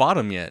haven't even fought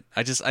them yet.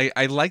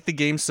 I like the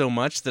game so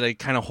much that I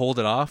kind of hold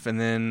it off, and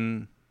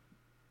then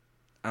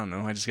I don't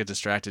know. I just get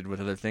distracted with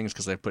other things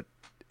because I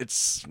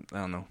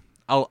don't know.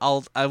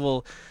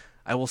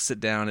 I will sit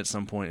down at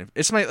some point.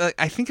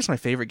 I think it's my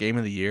favorite game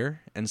of the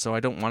year, and so I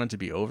don't want it to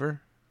be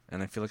over.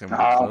 And I feel like I'm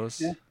really close.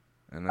 Yeah.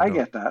 And I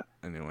get that.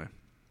 Anyway,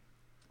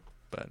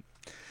 but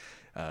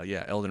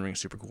yeah, Elden Ring's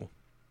super cool.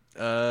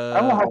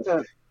 I will have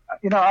to.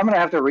 I'm going to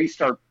have to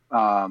restart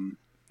Cyberpunk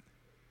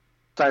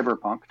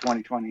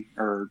 2020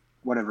 or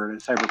whatever it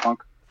is, Cyberpunk.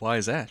 Why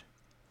is that?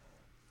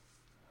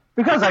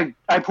 Because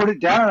I put it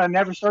down and I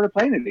never started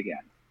playing it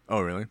again.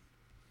 Oh, really?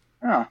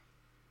 Yeah.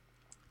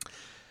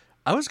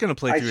 I was gonna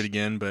play through it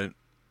again, but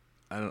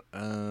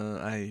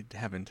I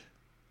haven't.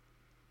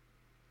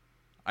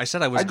 I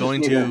said I was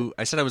going to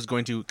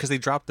because they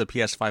dropped the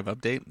PS5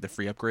 update, the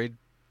free upgrade.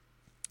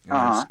 And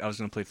I was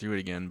gonna play through it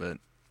again, but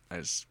I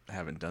just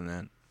haven't done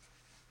that.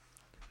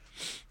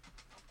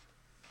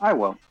 I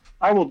will.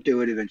 I will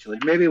do it eventually.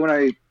 Maybe when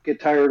I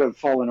get tired of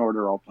Fallen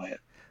Order, I'll play it.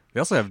 They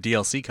also have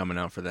DLC coming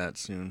out for that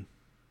soon,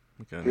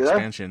 like an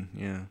expansion.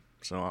 Yeah,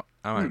 so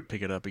I might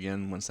pick it up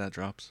again once that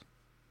drops.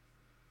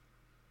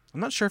 I'm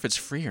not sure if it's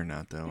free or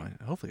not, though.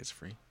 Hopefully it's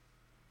free.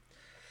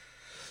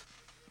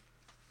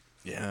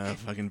 Yeah,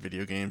 fucking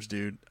video games,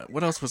 dude.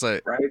 What else was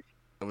I... Right?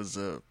 I was,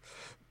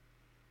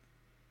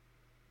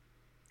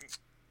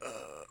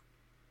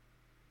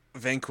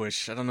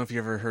 Vanquish. I don't know if you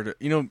ever heard of...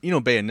 You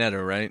know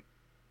Bayonetta, right?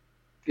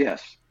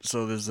 Yes.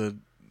 So there's the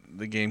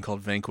game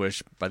called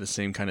Vanquish by the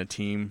same kind of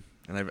team.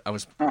 And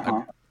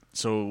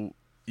so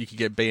you could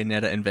get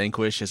Bayonetta and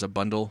Vanquish as a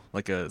bundle,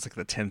 it's like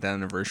the 10th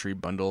anniversary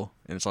bundle,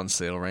 and it's on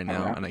sale right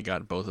now. And I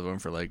got both of them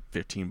for like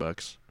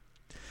 $15.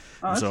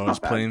 So I was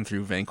playing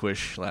through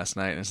Vanquish last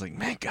night, and I was like,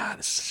 man, God,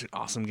 this is such an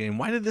awesome game.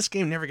 Why did this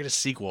game never get a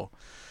sequel?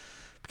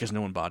 Because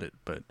no one bought it,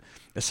 but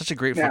it's such a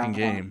great fucking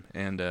game.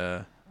 And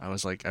I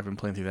was like, I've been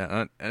playing through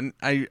that, and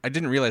I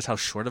didn't realize how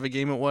short of a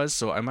game it was,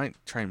 so I might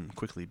try and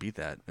quickly beat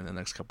that in the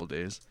next couple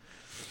days.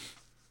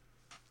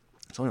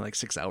 It's only like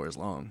 6 hours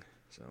long,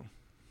 so.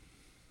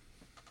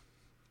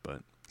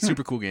 But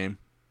super cool game.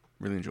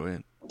 Really enjoy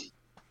it.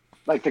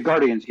 Like the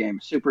Guardians game,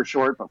 super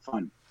short but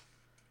fun.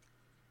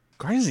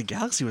 Guardians of the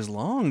Galaxy was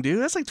long, dude.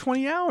 That's like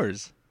 20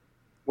 hours.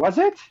 Was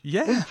it?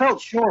 Yeah. It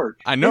felt short.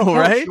 I know,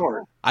 right?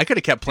 Short. I could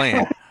have kept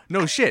playing.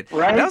 No shit.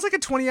 Right? That was like a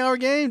 20-hour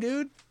game,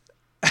 dude.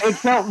 It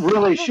felt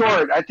really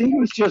short. I think it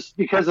was just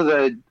because of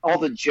all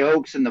the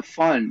jokes and the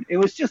fun. It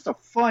was just a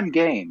fun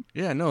game.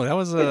 Yeah, no, that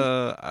was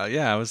It,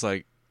 yeah, I was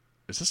like,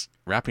 is this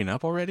wrapping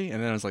up already?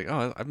 And then I was like,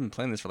 oh, I've been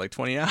playing this for like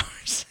 20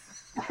 hours.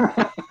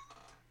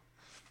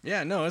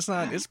 Yeah, no, it's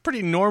not. It's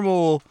pretty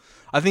normal.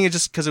 I think it's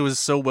just because it was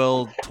so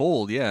well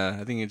told. Yeah,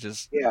 I think it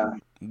just yeah.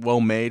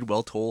 well made,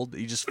 well told.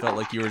 You just felt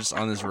like you were just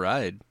on this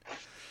ride.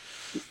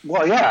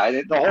 Well,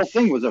 yeah. The whole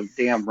thing was a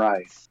damn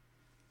ride.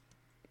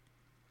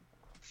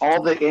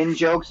 All the in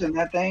jokes in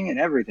that thing and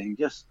everything,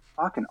 just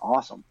fucking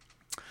awesome.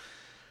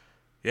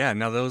 Yeah,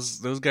 now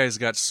those guys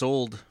got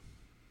sold,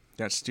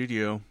 that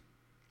studio.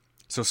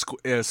 So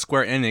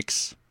Square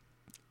Enix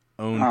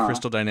owned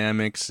Crystal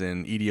Dynamics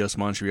and Eidos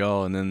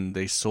Montreal, and then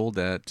they sold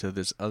that to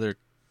this other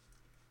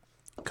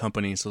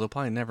company. So they'll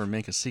probably never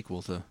make a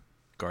sequel to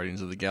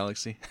Guardians of the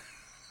Galaxy.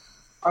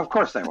 Of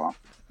course they won't.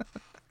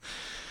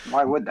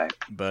 Why would they?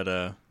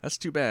 But that's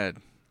too bad.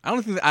 I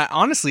don't think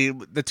honestly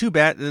the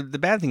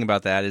bad thing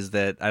about that is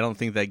that I don't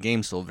think that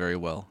game sold very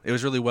well. It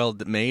was really well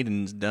made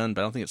and done,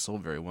 but I don't think it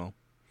sold very well.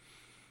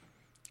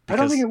 I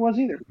don't think it was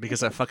either.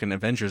 Because that fucking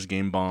Avengers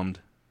game bombed.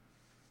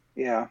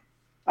 Yeah.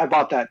 I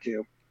bought that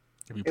too.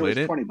 Have you played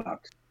it? Was $20.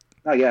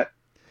 Not yet.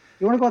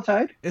 You want to go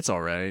outside? It's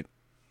all right.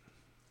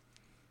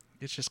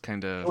 It's just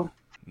kind of.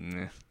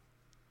 Nah.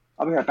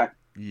 I'll be right back.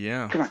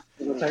 Yeah. Come on.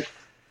 Go outside.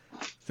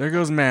 There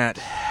goes Matt,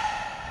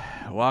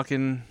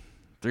 walking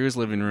through his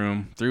living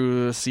room,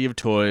 through a sea of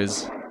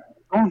toys.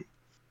 Go on.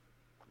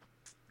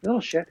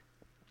 Little shit.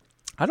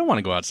 I don't want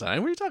to go outside.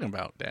 What are you talking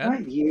about, Dad?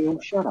 Not you.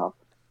 Shut up.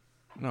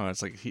 No,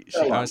 it's like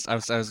I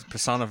was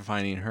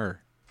personifying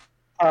her.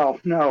 Oh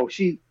no,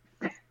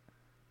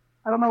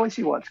 I don't know what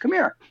she wants. Come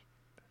here.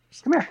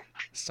 Come here.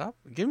 Stop.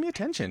 Give me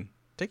attention.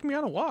 Take me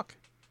on a walk.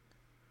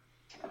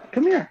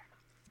 Come here.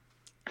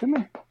 Come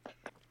here.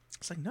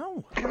 It's like,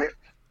 no. Come here.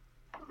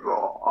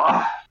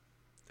 Oh.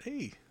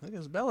 Hey, look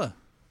at Bella.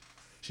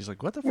 She's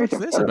like, what the fuck's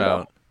this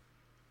about?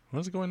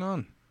 What's going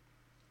on?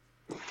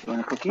 You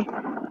want a cookie?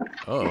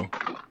 Oh,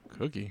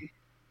 cookie.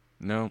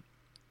 No.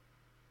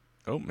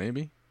 Oh,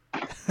 maybe.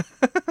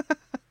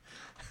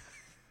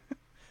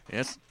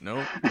 Yes.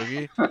 No.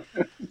 Cookie.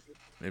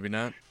 Maybe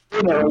not.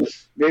 Who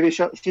knows? Maybe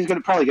she's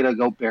probably gonna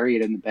go bury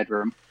it in the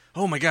bedroom.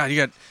 Oh my God! You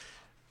got.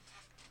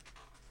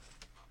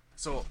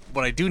 So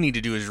what I do need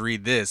to do is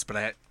read this,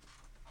 but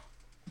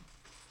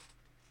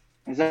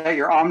Is that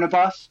your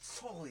omnibus?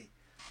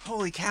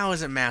 Holy cow!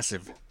 Is it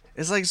massive?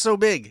 It's like so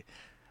big.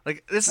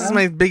 Like this is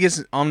my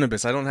biggest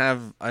omnibus. I don't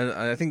have.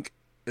 I think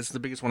it's the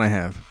biggest one I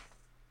have.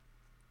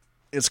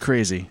 It's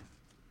crazy.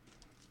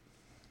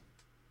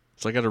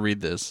 So I got to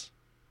read this.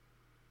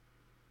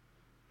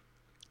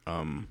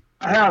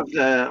 I have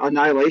the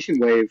Annihilation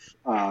Wave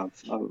of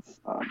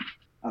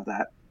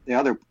that, the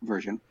other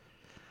version.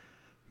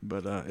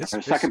 But it's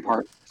the second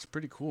part. It's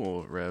pretty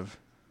cool, Rev.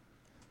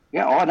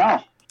 Yeah. Oh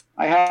no,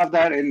 I have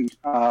that in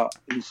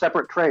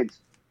separate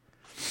trades.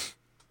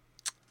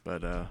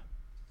 But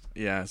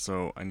yeah.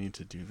 So I need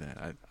to do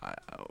that. I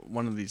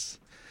one of these.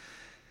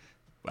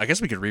 I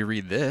guess we could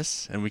reread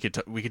this, and we could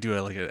do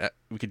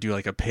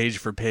a page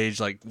for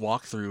page like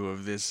walkthrough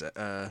of this.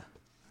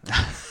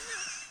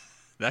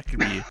 That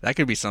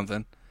could be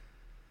something.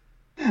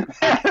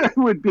 It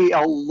would be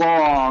a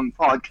long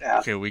podcast.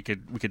 Okay, we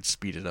could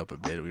speed it up a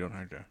bit. We don't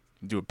have to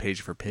do a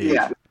page for page.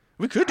 Yeah.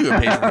 We could do a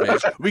page for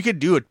page. We could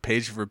do a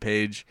page for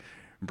page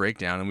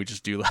breakdown, and we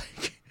just do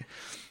like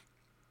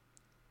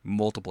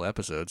multiple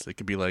episodes. It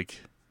could be like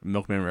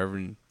Milkman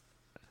Reverend,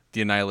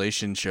 the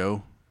Annihilation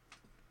Show.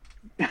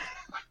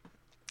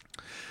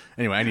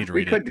 Anyway, I need to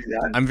read it. We could do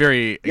that. I'm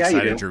very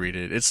excited to read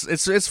it.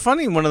 It's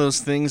funny. One of those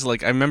things.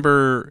 Like I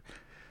remember,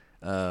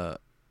 when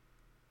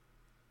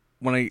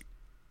I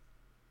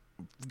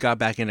got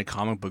back into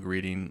comic book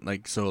reading,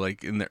 like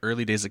in the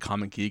early days of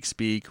Comic Geek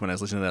Speak, when I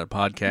was listening to that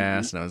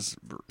podcast, and I was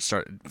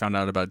found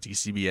out about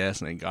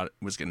DCBS, and I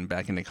was getting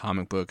back into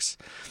comic books.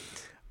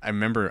 I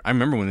remember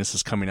when this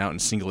was coming out in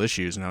single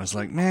issues, and I was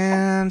like,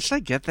 man, should I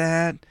get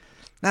that?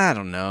 I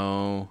don't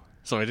know.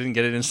 So I didn't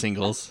get it in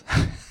singles.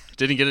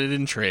 Didn't get it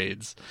in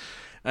trades.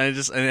 And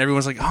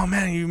everyone's like, "Oh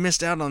man, you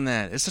missed out on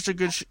that. It's such a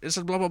good. It's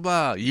a blah blah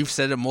blah." You've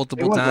said it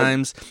multiple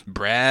times.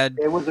 Brad.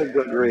 It was a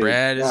good read.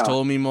 Brad has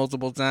told me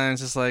multiple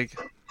times. It's like,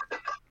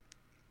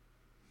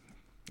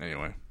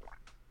 anyway.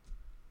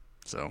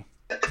 So,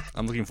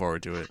 I'm looking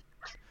forward to it.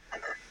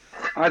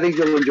 I think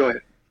you'll enjoy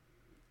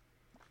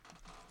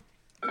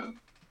it.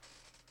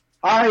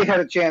 I had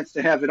a chance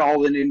to have it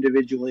all in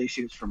individual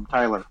issues from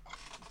Tyler.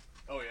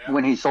 Oh yeah.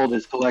 When he sold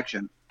his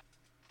collection.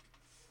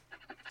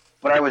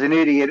 But I was an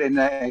idiot, and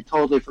I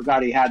totally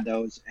forgot he had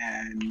those,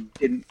 and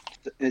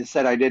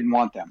said I didn't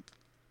want them.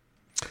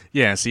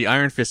 Yeah, see,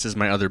 Iron Fist is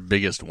my other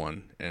biggest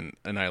one, and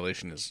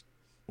Annihilation is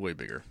way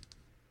bigger.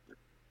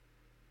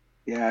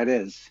 Yeah, it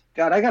is.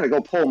 God, I got to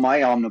go pull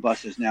my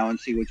omnibuses now and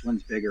see which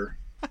one's bigger.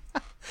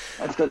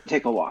 Let's go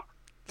take a walk.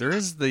 There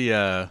is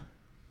the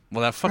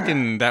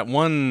that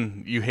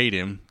one, you hate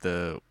him,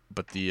 the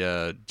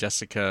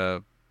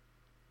Jessica,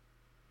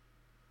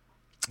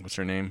 what's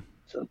her name?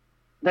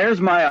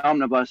 There's my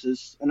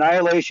omnibuses: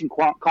 Annihilation,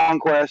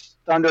 Conquest,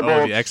 Oh, the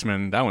Thunderbolts.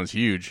 X-Men. That one's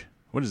huge.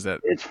 What is that?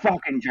 It's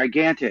fucking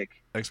gigantic.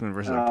 X-Men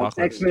versus Apocalypse.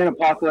 X-Men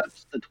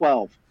Apocalypse, the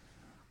 12.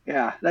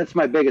 Yeah, that's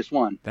my biggest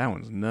one. That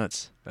one's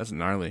nuts. That's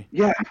gnarly.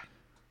 Yeah,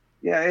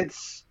 yeah,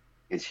 it's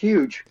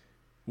huge.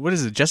 What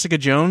is it? Jessica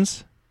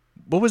Jones?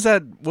 What was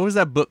that? What was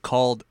that book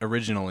called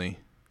originally?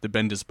 The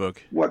Bendis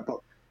book. What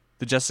book?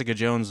 The Jessica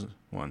Jones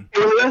one.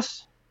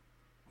 Alias?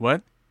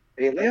 What?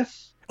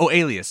 Alias? Oh,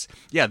 Alias.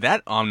 Yeah,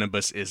 that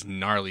omnibus is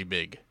gnarly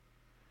big.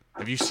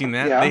 Have you seen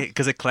that? Yeah.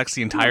 Because it collects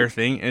the entire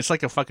thing, and it's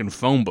like a fucking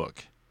phone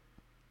book.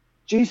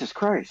 Jesus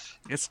Christ.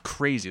 It's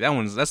crazy.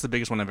 That's the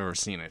biggest one I've ever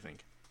seen, I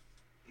think.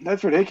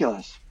 That's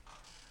ridiculous.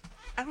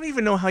 I don't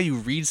even know how you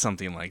read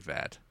something like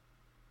that.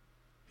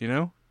 You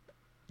know?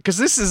 Because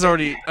this is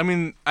already... I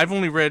mean, I've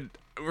only read...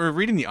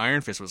 Reading the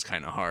Iron Fist was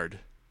kind of hard.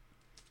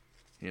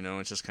 You know,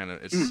 it's just kind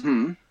of...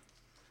 Mm-hmm.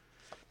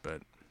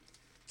 But...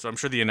 So I'm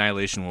sure the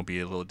Annihilation will be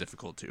a little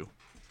difficult, too.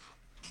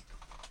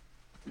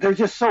 They're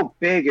just so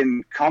big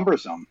and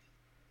cumbersome.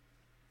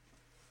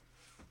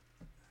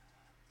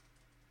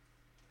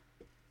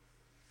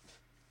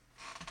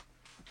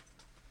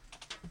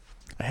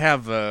 I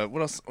have...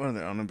 what else? What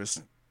other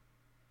omnibus?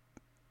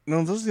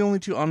 No, those are the only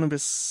two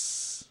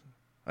omnibus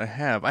I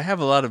have. I have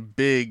a lot of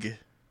big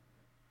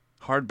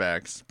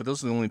hardbacks, but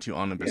those are the only two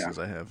omnibuses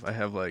I have. I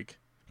have, like,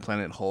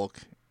 Planet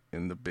Hulk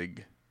in the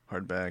big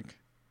hardback.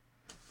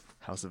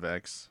 House of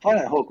X.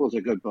 Planet Hulk was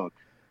a good book.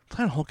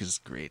 Planet Hulk is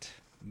great.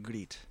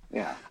 Great.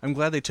 Yeah. I'm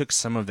glad they took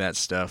some of that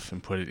stuff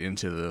and put it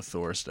into the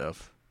Thor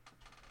stuff.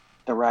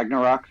 The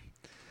Ragnarok?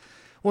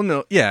 Well,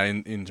 no. Yeah,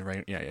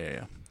 into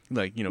yeah.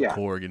 Like, you know,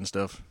 Korg and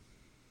stuff.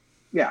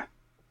 Yeah.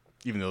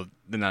 Even though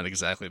they're not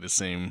exactly the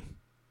same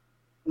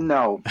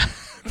No.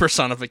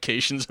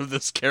 personifications of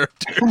those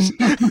characters.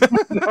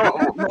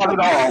 No, not at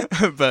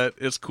all. But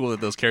it's cool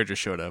that those characters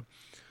showed up.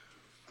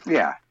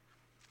 Yeah.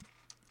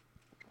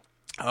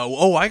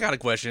 I got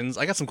questions.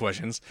 I got some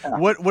questions. Yeah.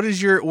 What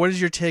is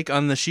your take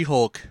on the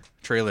She-Hulk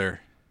trailer?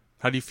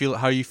 How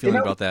are you feeling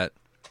about that?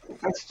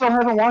 I still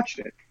haven't watched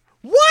it.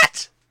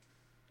 What?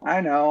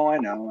 I know.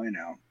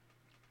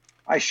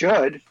 I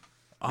should.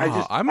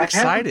 I'm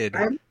excited.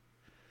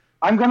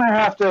 I'm going to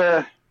have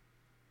to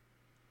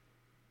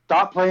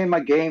stop playing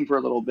my game for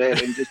a little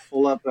bit and just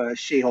pull up a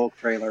She-Hulk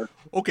trailer.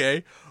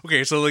 Okay,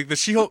 so like the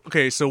She-Hulk.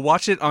 Okay, so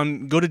watch it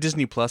go to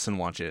Disney Plus and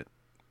watch it.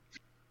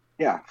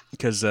 Yeah.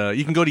 Because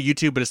you can go to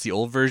YouTube, but it's the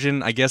old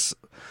version. I guess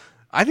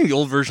I think the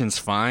old version's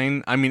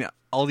fine. I mean,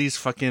 all these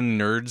fucking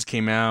nerds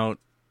came out.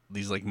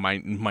 These like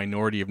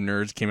minority of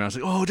nerds came out. It's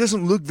like, oh, it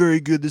doesn't look very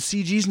good. The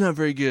CG's not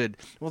very good.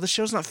 Well, the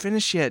show's not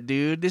finished yet,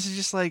 dude. This is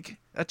just like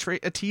a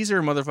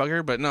teaser,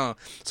 motherfucker. But no.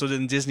 So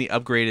then Disney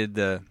upgraded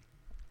the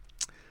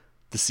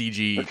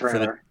CG for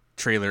the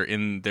trailer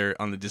in there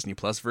on the Disney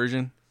Plus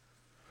version.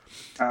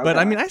 Okay. But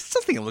I mean, I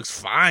still think it looks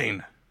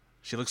fine.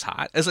 She looks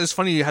hot. It's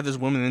funny you have this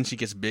woman and then she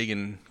gets big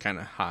and kind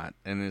of hot,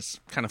 and it's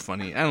kind of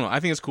funny. I don't know. I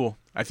think it's cool.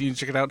 I think you should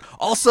check it out.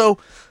 Also,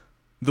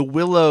 the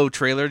Willow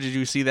trailer. Did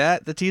you see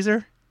that? The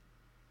teaser?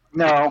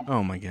 No.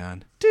 Oh my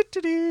god.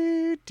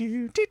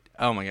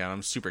 Oh my god.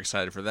 I'm super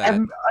excited for that.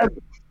 I'm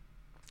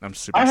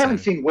super excited. I haven't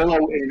seen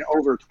Willow in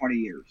over 20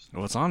 years.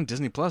 Well, it's on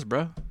Disney Plus,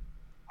 bro.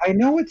 I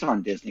know it's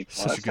on Disney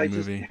Plus. Such a good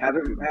movie. Just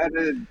haven't had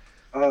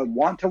a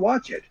want to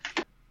watch it.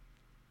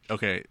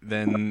 Okay,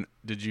 then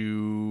did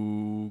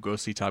you go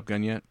see Top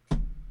Gun yet?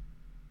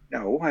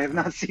 No, I have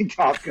not seen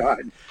Top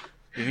Gun.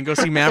 You didn't go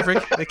see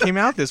Maverick? That came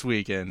out this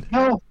weekend.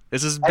 No.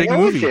 It's this big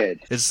movie.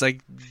 It's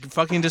like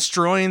fucking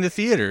destroying the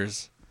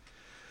theaters.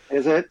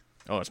 Is it?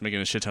 Oh, it's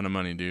making a shit ton of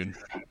money, dude.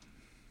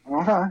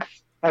 Uh-huh.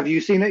 Have you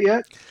seen it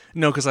yet?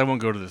 No, because I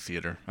won't go to the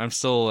theater. I'm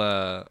still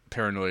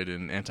paranoid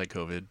and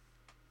anti-COVID.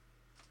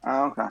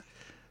 Oh, okay.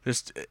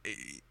 Just,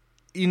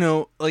 you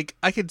know, like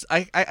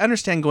I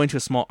understand going to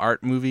a small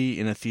art movie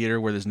in a theater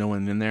where there's no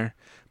one in there,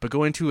 but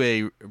going to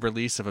a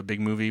release of a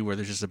big movie where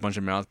there's just a bunch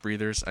of mouth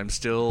breathers, I'm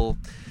still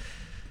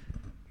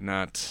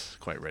not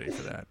quite ready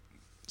for that.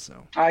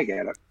 So I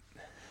get it.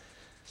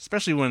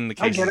 Especially when the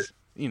case is,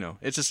 you know,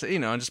 it's just, you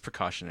know, just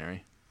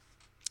precautionary.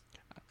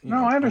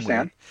 I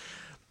understand.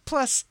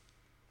 Plus,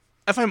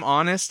 if I'm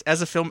honest,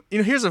 as a film, you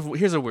know, here's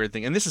a weird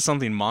thing, and this is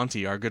something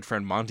Monty, our good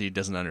friend Monty,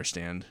 doesn't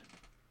understand.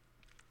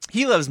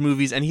 He loves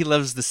movies, and he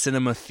loves the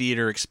cinema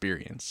theater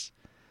experience.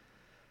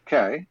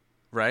 Okay.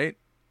 Right?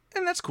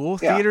 And that's cool.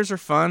 Yeah. Theaters are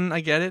fun,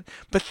 I get it.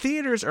 But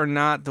theaters are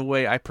not the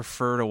way I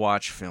prefer to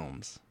watch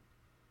films.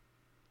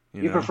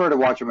 You prefer to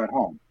watch them at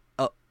home?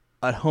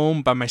 At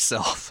home by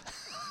myself.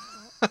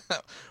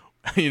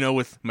 You know,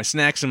 with my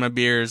snacks and my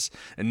beers,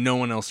 and no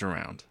one else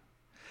around.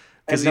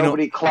 And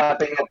nobody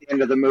clapping at the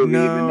end of the movie.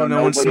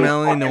 No one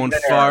smelling, no one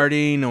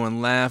farting, no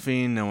one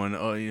laughing, no one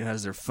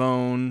has their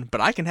phone.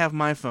 But I can have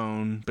my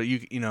phone. But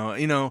you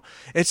know,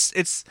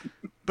 it's.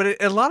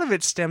 But a lot of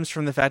it stems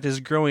from the fact is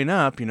growing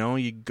up. You know,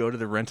 you go to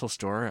the rental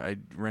store,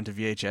 I'd rent a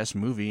VHS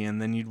movie,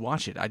 and then you'd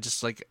watch it.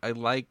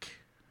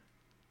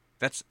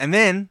 That's. And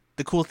then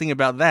the cool thing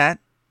about that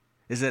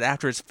is that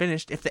after it's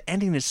finished, if the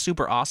ending is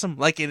super awesome,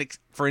 like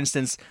for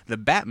instance, the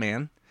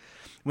Batman,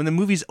 when the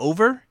movie's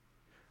over.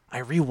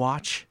 I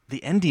rewatch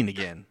the ending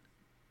again.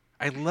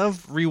 I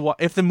love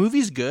if the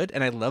movie's good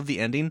and I love the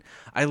ending,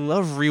 I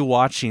love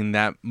rewatching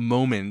that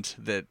moment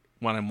that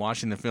when I'm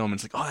watching the film,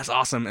 it's like, oh, that's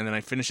awesome, and then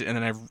I finish it, and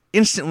then I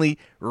instantly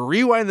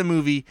rewind the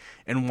movie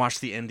and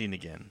watch the ending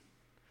again.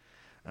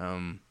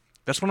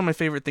 That's one of my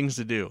favorite things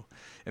to do,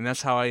 and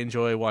that's how I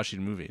enjoy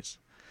watching movies.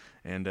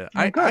 And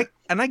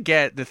I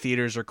get the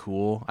theaters are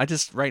cool.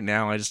 Right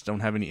now I just don't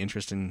have any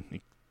interest in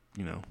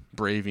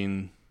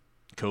braving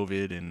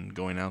COVID and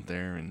going out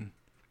there, and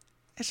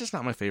it's just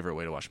not my favorite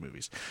way to watch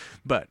movies.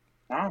 But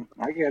I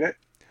get it.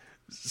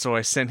 So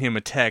I sent him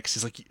a text.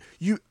 He's like,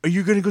 are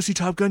you going to go see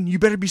Top Gun? You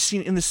better be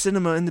seen in the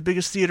cinema in the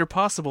biggest theater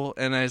possible.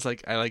 And I was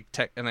like, I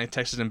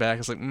texted him back. I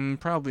was like,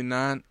 probably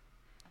not.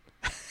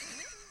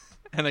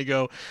 And I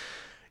go,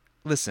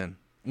 listen,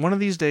 one of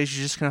these days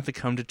you're just going to have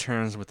to come to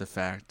terms with the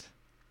fact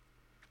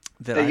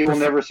that you will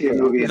never see a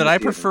movie that I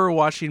prefer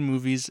watching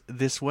movies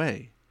this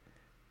way.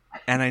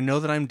 And I know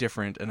that I'm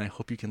different, and I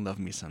hope you can love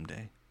me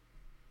someday.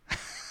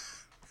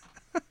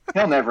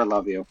 He'll never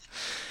love you.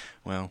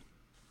 Well,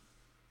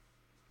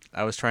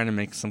 I was trying to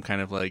make some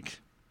kind of like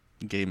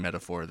gay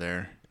metaphor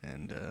there,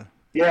 and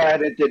yeah,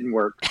 it didn't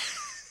work.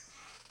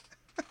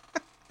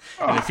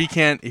 And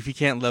if he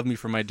can't love me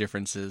for my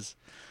differences,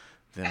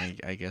 then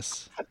I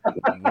guess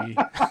we.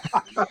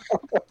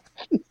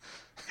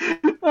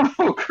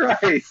 Oh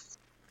Christ!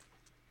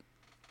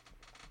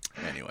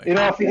 Anyway,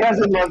 if he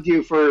hasn't loved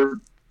you for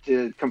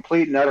the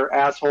complete and utter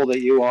asshole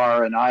that you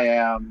are and I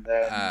am,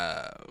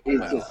 then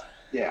he's just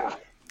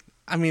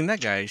I mean,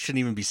 that guy shouldn't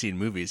even be seeing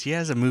movies. He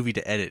has a movie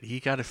to edit. He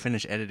got to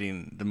finish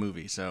editing the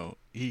movie, so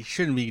he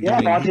shouldn't be.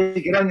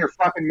 Monty, get on your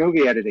fucking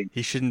movie editing.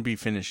 He shouldn't be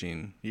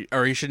finishing, he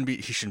shouldn't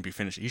be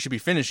finishing. He should be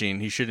finishing.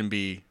 He shouldn't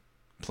be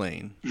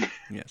playing.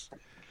 Yes.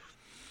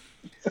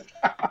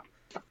 Oh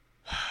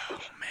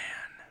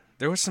man,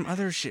 there was some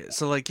other shit.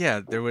 So like, yeah,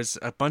 there was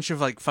a bunch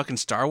of like fucking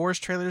Star Wars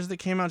trailers that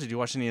came out. Did you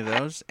watch any of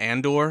those?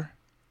 Andor.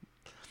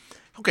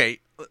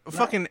 Okay,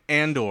 fucking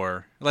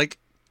Andor, like.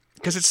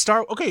 Because it's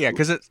Star Wars.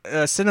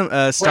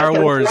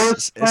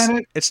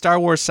 It's Star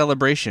Wars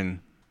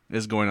Celebration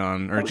is going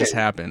on, or it just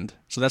happened.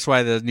 So that's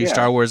why the new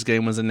Star Wars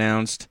game was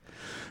announced.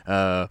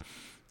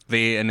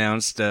 They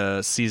announced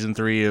season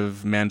 3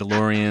 of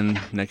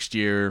Mandalorian next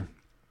year.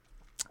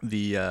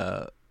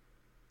 The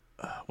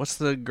what's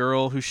the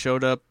girl who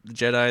showed up? The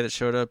Jedi that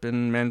showed up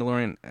in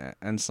Mandalorian?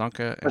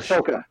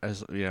 Ahsoka.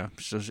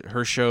 So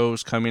her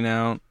show's coming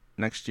out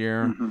next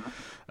year,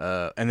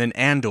 and then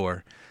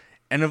Andor.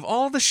 And of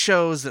all the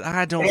shows that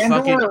I don't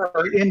Andor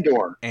or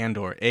Indoor?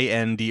 Andor,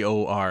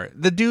 Andor.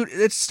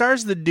 It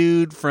stars the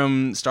dude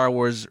from Star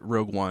Wars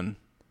Rogue One.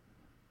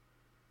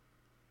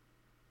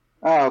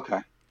 Oh,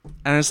 okay.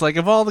 And it's like,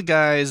 of all the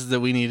guys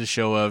that we need a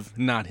show of,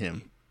 not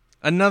him.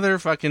 Another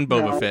fucking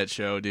Boba Fett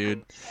show,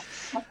 dude.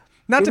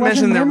 Not to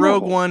mention that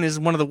Rogue One is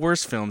one of the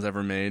worst films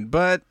ever made,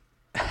 but...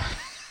 I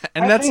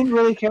didn't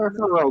really care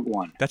for Rogue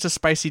One. That's a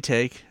spicy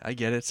take. I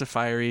get it. It's a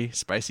fiery,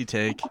 spicy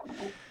take.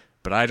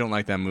 But I don't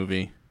like that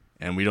movie.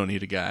 And we don't need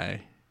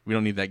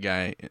that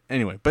guy.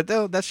 Anyway, but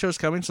that show's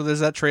coming, so there's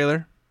that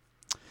trailer.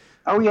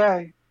 Oh,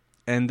 yeah.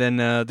 And then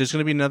there's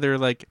going to be another,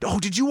 like... Oh,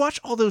 did you watch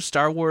all those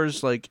Star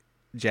Wars, like,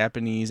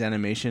 Japanese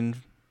animation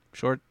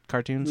short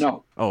cartoons?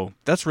 No. Oh,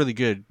 that's really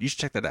good. You should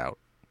check that out.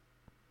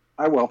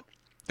 I will.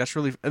 That's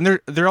really... And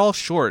they're all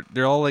short.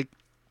 They're all, like,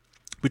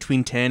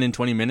 between 10 and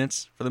 20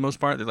 minutes, for the most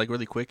part. They're, like,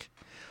 really quick.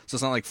 So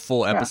it's not, like,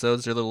 full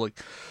episodes. They're little, like...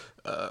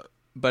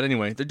 But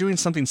anyway, they're doing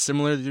something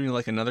similar. They're doing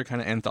like another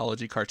kind of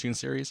anthology cartoon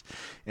series.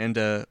 And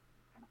Liam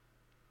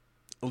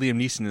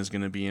Neeson is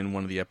going to be in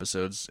one of the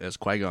episodes as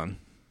Qui-Gon.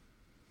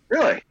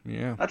 Really?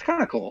 Yeah. That's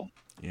kind of cool.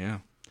 Yeah.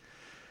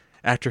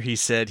 After he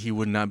said he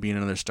would not be in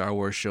another Star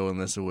Wars show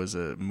unless it was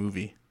a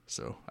movie.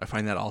 So I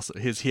find that also...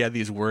 He had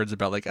these words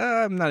about like,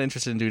 I'm not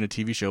interested in doing a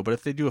TV show, but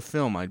if they do a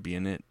film, I'd be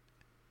in it.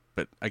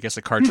 But I guess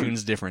a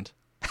cartoon's different.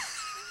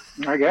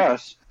 I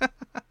guess.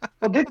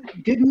 Well,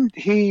 didn't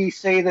he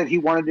say that he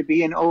wanted to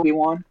be in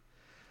Obi-Wan?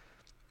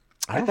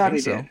 I thought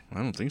he did. I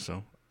don't think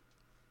so.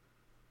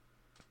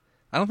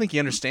 I don't think he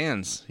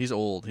understands. He's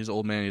old. He's an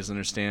old man. He doesn't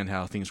understand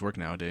how things work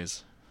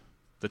nowadays.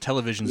 The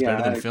television's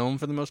better than film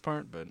for the most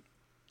part, but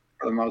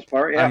for the most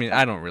part, yeah. I mean,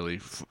 I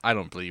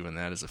don't believe in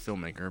that as a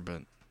filmmaker,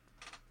 but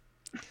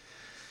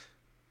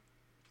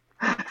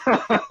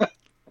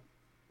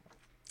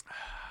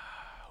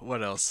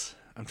what else?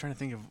 I'm trying to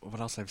think of what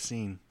else I've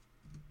seen.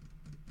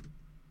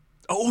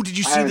 Oh, did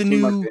you see the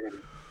new?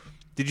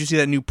 Did you see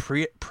that new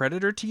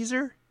Predator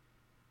teaser?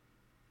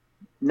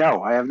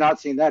 No, I have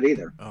not seen that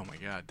either. Oh my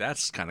god,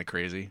 that's kind of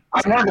crazy.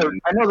 I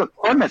know the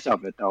premise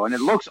of it though, and it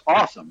looks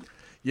awesome.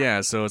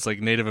 Yeah, so it's like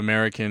Native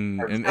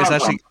American, and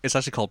it's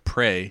actually called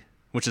Prey,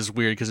 which is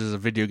weird because there's a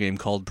video game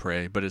called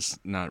Prey, but it's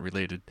not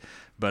related.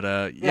 But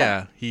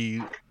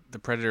the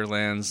Predator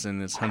lands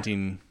and it's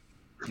hunting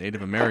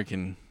Native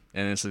American,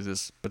 and it's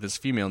like this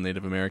female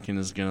Native American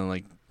is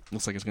gonna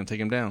looks like it's gonna take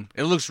him down.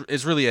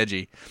 It's really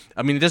edgy.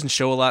 I mean, it doesn't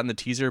show a lot in the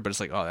teaser, but it's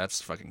like, oh,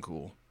 that's fucking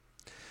cool.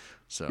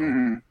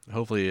 So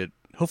hopefully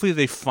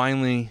they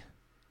finally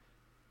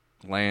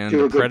land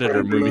to a a good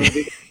Predator Predator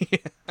movie.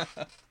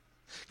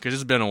 Because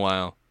it's been a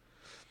while.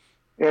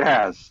 It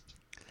has.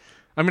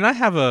 I mean, I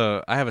have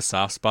a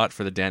soft spot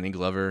for the Danny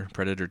Glover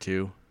Predator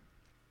 2,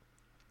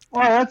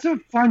 Well, that's a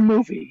fun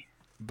movie.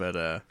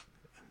 but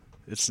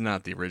it's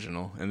not the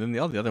original. And then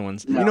all the other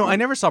ones. No. You know, I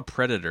never saw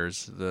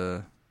Predators.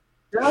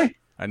 Really?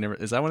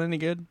 Is that one any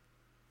good?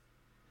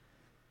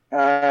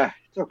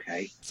 It's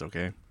okay. It's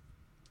okay.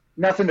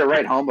 Nothing to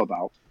write home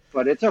about,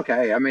 but it's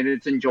okay. I mean,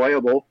 it's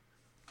enjoyable.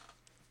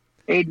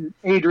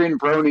 Adrian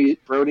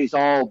Brody's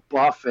all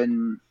buff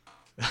and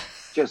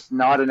just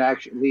not an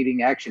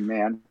leading action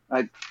man.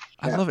 I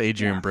love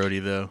Adrian Brody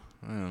though.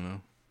 I don't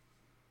know.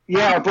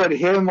 Yeah, but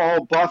him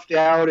all buffed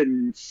out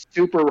and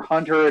super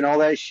hunter and all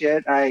that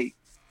shit. I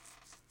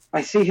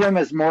see him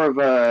as more of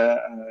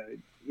a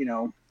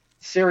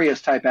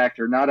serious type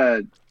actor, not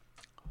a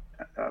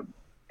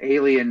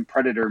alien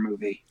predator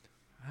movie.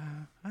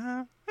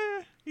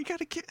 You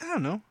gotta get. I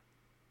don't know.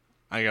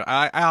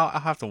 I'll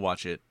have to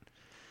watch it.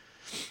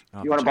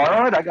 You want to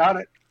borrow it? I got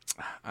it.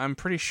 I'm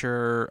pretty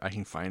sure I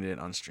can find it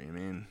on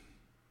streaming.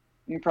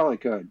 You probably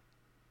could.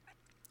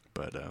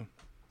 But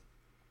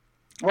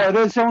well, it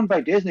is owned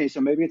by Disney, so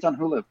maybe it's on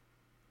Hulu.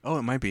 Oh,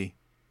 it might be.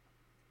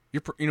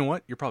 You know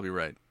what? You're probably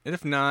right. And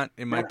if not,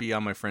 it might be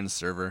on my friend's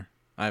server.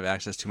 I have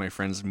access to my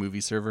friend's movie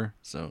server,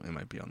 so it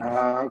might be on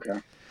there. Okay.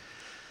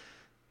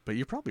 But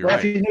you're probably right.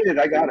 If you need it,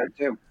 I got it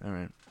too. All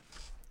right.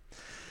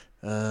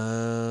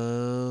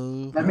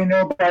 Let me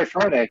know by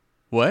Friday.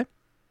 What?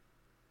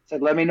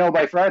 Said let me know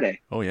by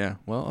Friday. Oh yeah.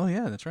 Well, oh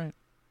yeah, that's right.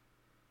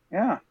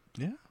 Yeah.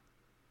 Yeah.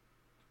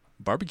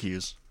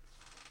 Barbecues.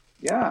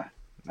 Yeah.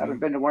 I haven't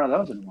been to one of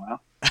those in a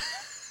while.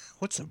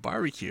 What's a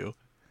barbecue?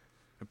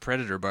 A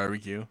Predator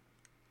barbecue.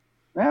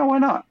 Yeah, why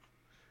not?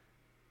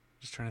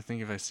 Just trying to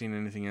think if I've seen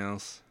anything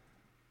else.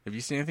 Have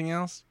you seen anything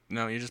else?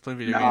 No, you're just playing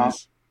video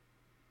games.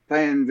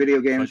 Playing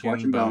video games, fucking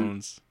watching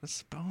Bones.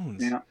 That's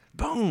Bones. Yeah.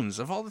 Bones,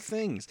 of all the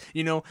things.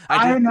 You know,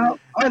 I know.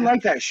 I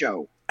like that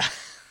show.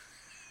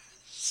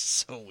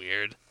 So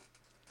weird.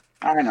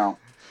 I know.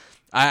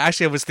 I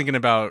was thinking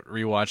about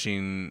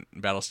rewatching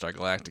Battlestar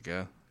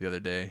Galactica the other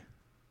day.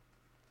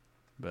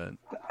 But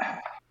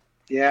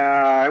yeah,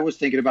 I was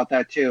thinking about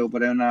that too,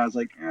 but then I was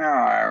like,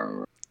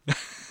 or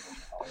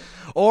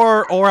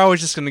I was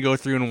just gonna go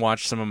through and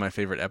watch some of my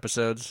favorite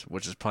episodes,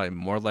 which is probably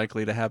more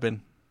likely to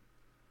happen.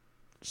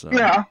 So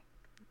yeah.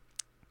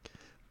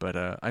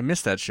 But I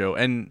missed that show,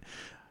 and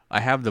I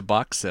have the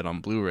box set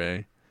on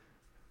Blu-ray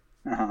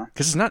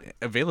because it's not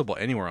available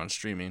anywhere on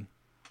streaming.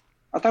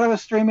 I thought it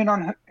was streaming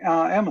on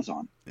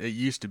Amazon. It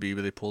used to be,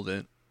 but they pulled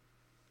it.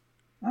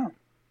 Oh,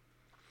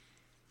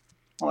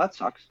 well, that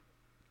sucks.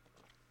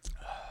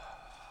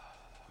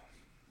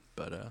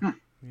 But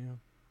yeah.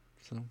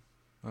 So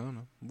I don't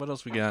know. What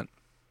else we got?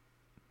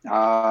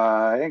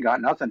 I ain't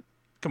got nothing.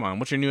 Come on,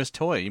 what's your newest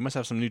toy? You must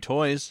have some new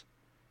toys.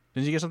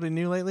 Didn't you get something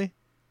new lately?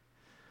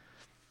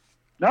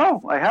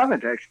 No, I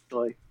haven't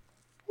actually.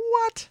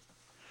 What?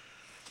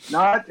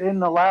 Not in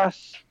the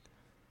last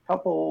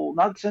couple.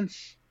 Not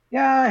since.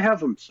 Yeah, I have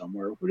them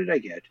somewhere. Who did I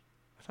get?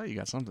 I thought you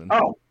got something.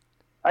 Oh,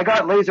 I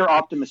got Laser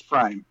Optimus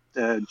Prime,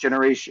 the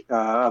generation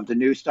of the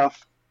new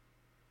stuff,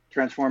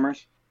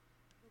 Transformers.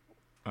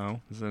 Oh,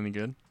 is it any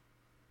good?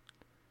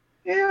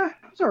 Yeah,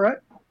 it's all right.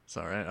 It's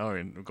all right. Oh,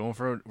 we're going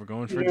for it.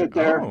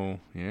 Oh,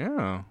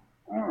 yeah.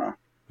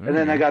 And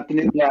then I got the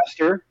new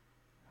blaster.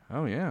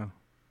 Oh, yeah.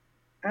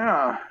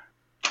 Yeah.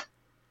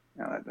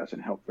 Now that doesn't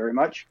help very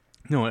much.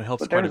 No, it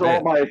helps but quite a there's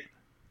bit. all my.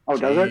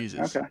 Oh, Jesus.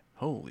 does it? Okay.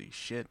 Holy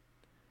shit.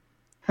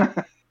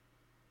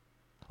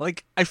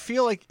 Like, I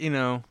feel like,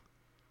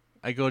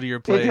 I go to your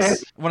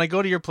place. When I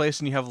go to your place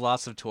and you have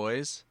lots of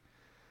toys.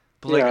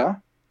 But like,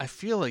 I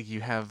feel like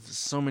you have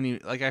so many.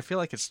 Like, I feel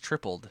like it's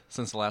tripled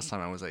since the last time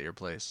I was at your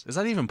place. Is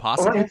that even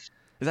possible? Is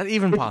that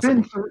even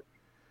possible?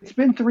 It's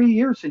been 3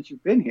 years since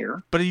you've been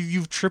here. But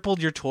you've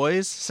tripled your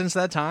toys since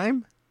that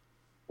time?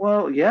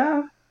 Well,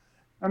 yeah.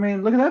 I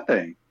mean, look at that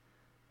thing.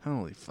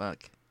 Holy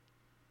fuck.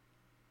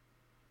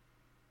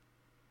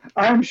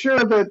 I'm sure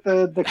that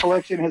the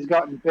collection has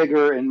gotten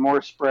bigger and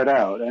more spread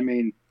out. I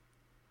mean,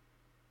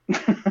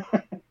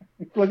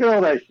 look at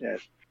all that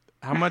shit.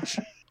 How much?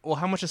 Well,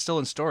 how much is still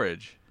in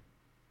storage?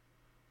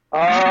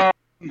 About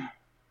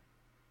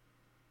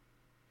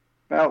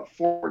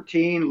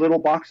 14 little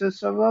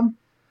boxes of them.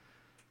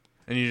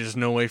 And there's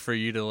no way for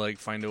you to like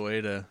find a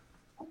way to.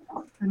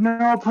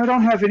 No, I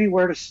don't have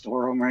anywhere to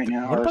store them right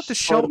now. What about the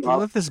shelf? What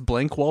about this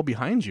blank wall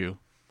behind you?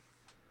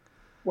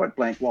 What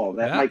blank wall?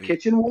 My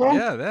kitchen wall?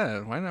 Yeah,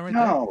 that. Why not right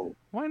there?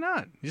 Why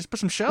not? You just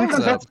put some shelves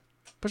up.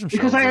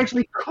 Because I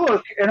actually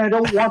cook, and I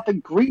don't want the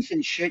grease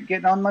and shit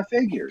getting on my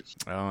figures.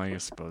 Oh, I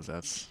suppose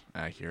that's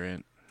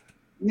accurate.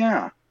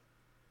 Yeah.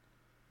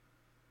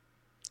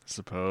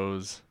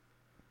 Suppose.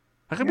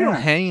 How come you don't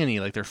hang any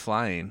like they're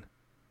flying?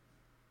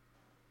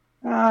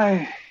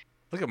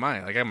 Look at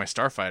mine. I got my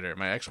Starfighter,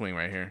 my X-Wing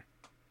right here.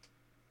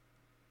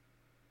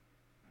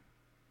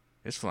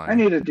 It's flying. I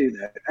need to do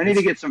that. I need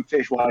to get some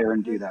fish wire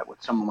and do that with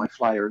some of my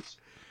flyers.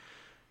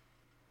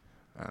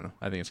 I don't know.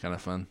 I think it's kind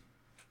of fun.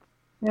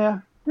 Yeah.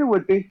 It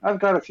would be. I've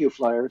got a few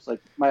flyers, like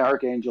my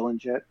Archangel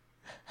and shit.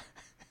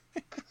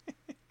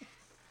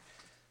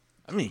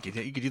 I mean, you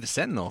could do the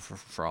Sentinel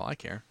for all I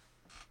care.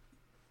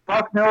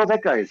 Fuck no,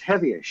 that guy is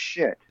heavy as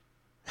shit.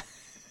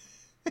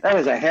 That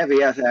is a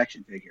heavy ass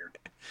action figure.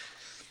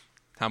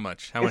 How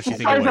much? How It's much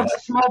do the you think it size of weighs? a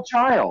small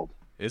child.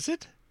 Is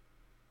it?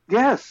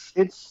 Yes,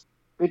 it's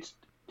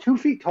 2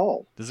 feet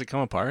tall. Does it come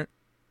apart?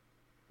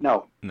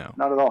 No, No.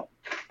 not at all.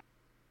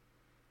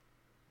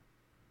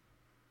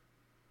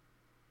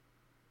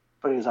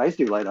 But his eyes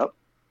do light up.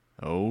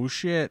 Oh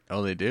shit!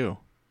 Oh, they do.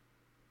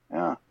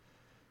 Yeah.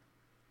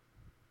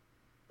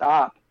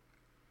 Stop.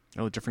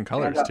 Oh, different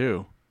colors up.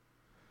 too.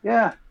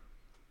 Yeah.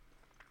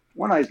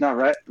 One eye's not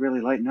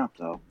really lighting up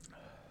though.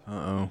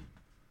 Uh-oh.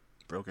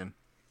 Broken.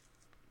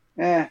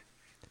 Eh.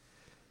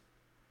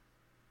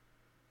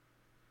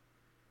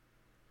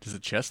 Does the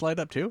chest light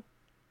up too?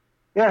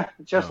 Yeah,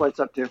 it just lights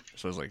up too.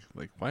 So I was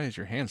like, why is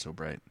your hand so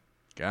bright?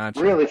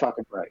 Gotcha. Really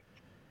fucking bright.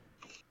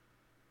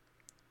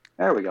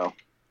 There we go.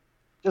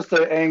 Just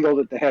the angle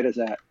that the head is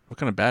at. What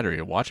kind of battery?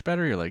 A watch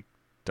battery or like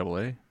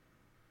AA?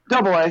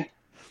 Double A.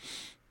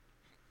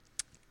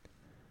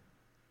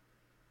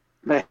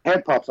 The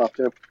head pops off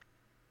too.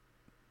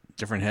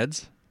 Different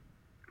heads?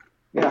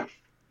 Yeah.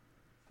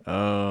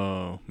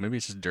 Oh, maybe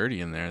it's just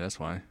dirty in there. That's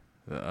why.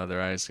 The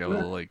other eye's got a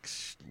little like.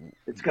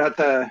 It's got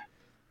the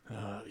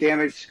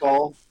damaged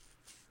skull.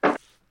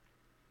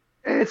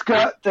 It's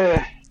got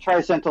the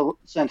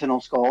Sentinel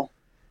skull.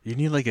 You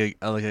need like a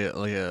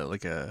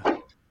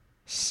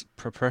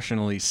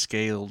proportionally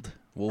scaled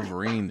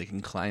Wolverine that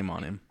can climb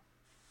on him.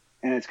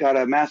 And it's got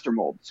a Master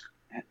Mold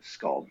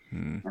skull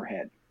or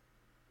head.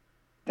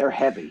 They're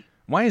heavy.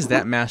 Why is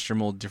that Master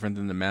Mold different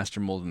than the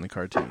Master Mold in the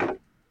cartoon?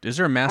 Is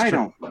there a Master? I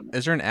don't.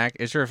 Is there an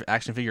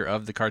action figure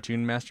of the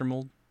cartoon Master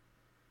Mold?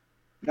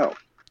 No.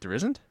 There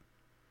isn't.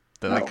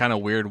 The No. like kind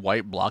of weird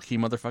white blocky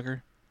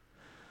motherfucker.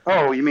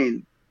 Oh, you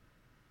mean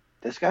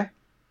this guy?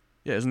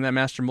 Yeah, isn't that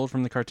Master Mold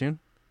from the cartoon?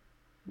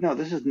 No,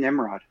 this is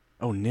Nimrod.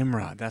 Oh,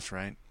 Nimrod. That's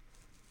right.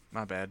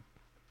 My bad.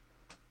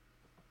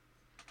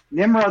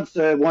 Nimrod's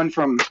the one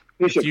from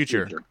Bishop's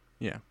Future. Future.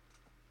 Yeah.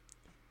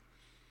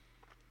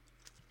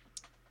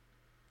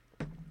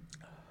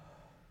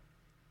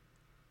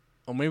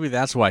 Oh, maybe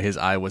that's why his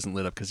eye wasn't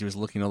lit up, because he was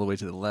looking all the way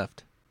to the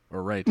left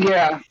or right.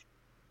 Yeah.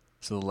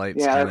 So the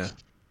light's kind of.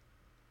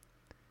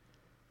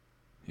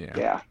 Yeah.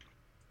 Yeah.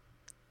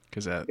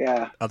 Because that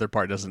Yeah. other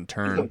part doesn't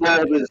turn.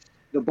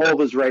 The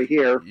bulb is right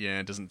here. Yeah,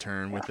 it doesn't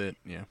turn with it.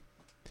 Yeah.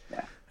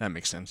 Yeah. That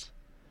makes sense.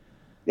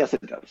 Yes,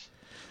 it does.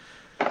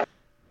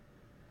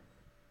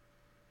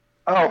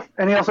 Oh,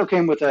 and he also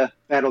came with a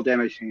battle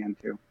damaged hand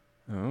too.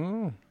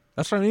 Oh,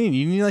 that's what I mean.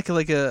 You need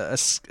like a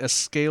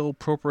scale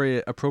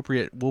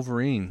appropriate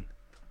Wolverine.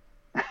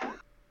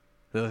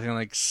 That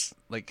can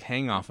like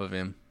hang off of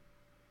him.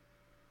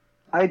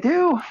 I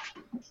do.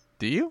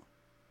 Do you?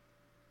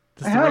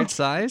 That's I the have. right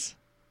size?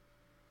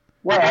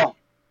 Well,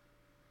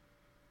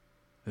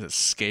 Is it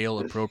scale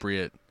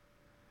appropriate?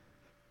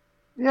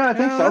 yeah, I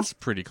think so. That's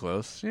pretty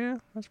close. Yeah,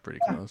 that's pretty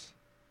close.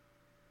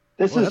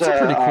 This Well, is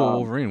that's a pretty cool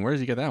Wolverine. Where did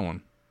you get that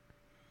one?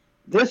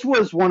 This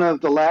was one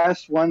of the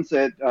last ones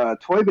that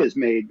Toy Biz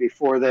made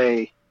before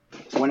they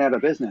went out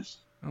of business,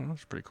 Oh,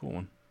 that's a pretty cool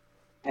one.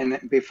 and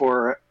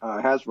before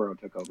Hasbro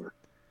took over.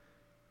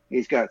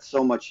 He's got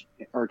so much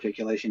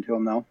articulation to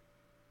him, though.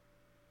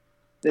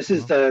 This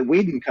is the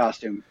Whedon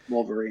costume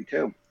Wolverine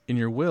too. In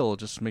your will,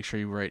 just make sure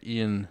you write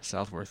Ian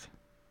Southworth.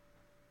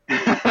 You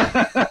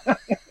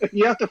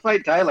have to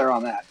fight Tyler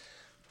on that.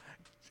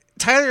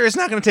 Tyler is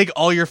not going to take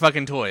all your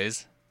fucking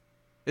toys.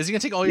 Is he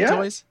going to take all your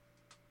toys?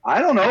 I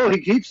don't know.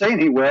 He keeps saying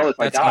he will if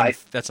I die.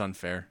 That's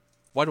unfair.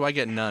 Why do I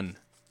get none?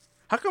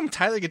 How come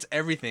Tyler gets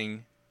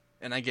everything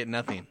and I get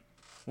nothing?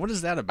 What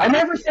is that about? I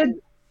never said.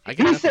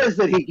 He says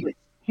that he gets.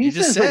 He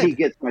says that he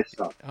gets my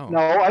stuff. Oh. No,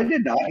 I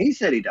did not. He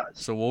said he does.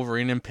 So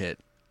Wolverine and Pitt.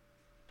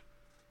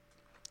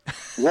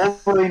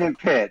 Wolverine and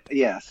Pitt.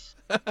 Yes.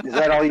 Is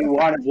that all you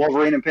want? Is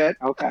Wolverine and Pitt?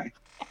 Okay.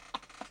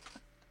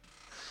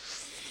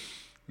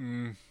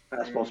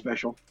 Basketball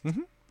special.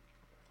 Mm-hmm.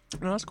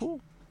 No, that's cool.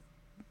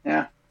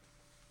 Yeah.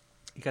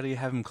 You got to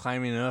have him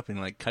climbing up and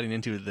like cutting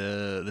into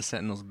the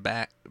Sentinel's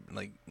back,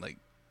 like.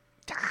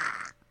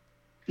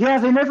 Yeah,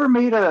 they never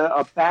made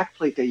a back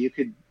plate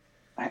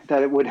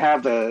that it would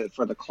have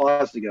for the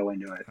claws to go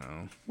into it,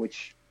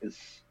 which is,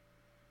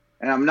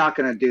 and I'm not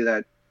going to do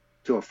that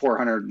to a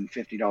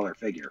 $450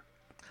 figure.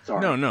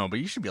 Sorry. No, but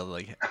you should be able to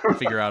like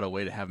figure out a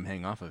way to have him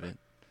hang off of it.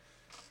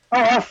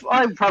 Oh,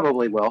 I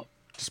probably will.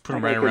 Just put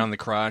him right around the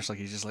crotch, like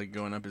he's just like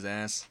going up his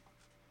ass.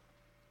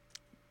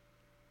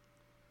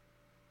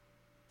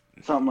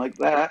 Something like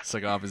that.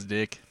 Suck off his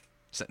dick,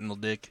 Sentinel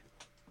dick.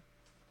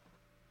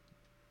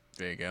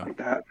 There you go. Like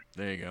that.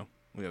 There you go.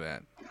 Look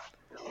at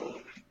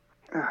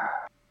that.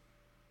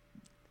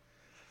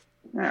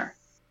 There.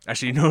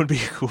 Actually, you know what would be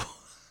cool?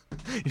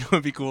 You know what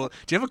would be cool?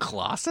 Do you have a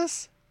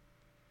Colossus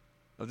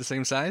of the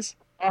same size?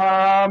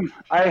 I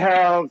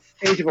have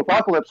Age of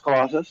Apocalypse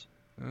Colossus.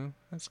 Oh,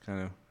 that's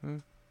kind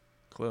of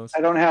close.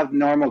 I don't have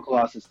normal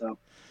Colossus though.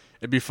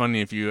 It'd be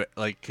funny if you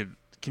like could.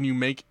 Can you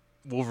make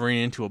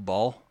Wolverine into a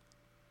ball?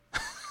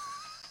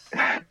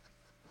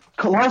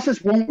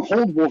 Colossus won't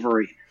hold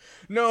Wolverine.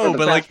 No,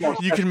 but like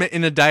you can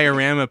in a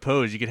diorama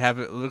pose, you could have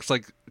it looks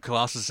like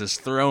Colossus is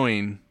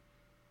throwing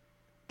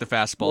the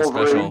fastball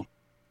Wolverine. special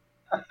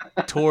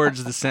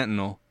towards the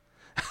Sentinel.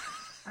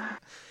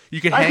 You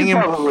could hang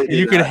him.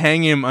 You could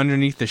hang him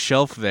underneath the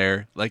shelf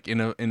there, like in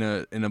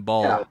a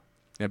ball. Yeah.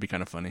 That'd be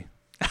kind of funny.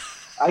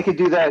 I could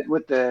do that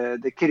with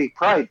the Kitty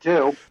Pryde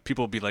too.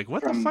 People would be like,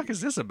 "What the fuck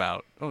is this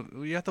about?" Oh,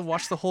 you have to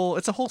watch the whole.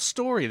 It's a whole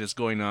story that's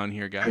going on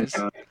here, guys.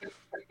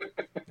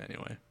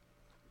 Anyway.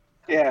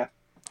 Yeah.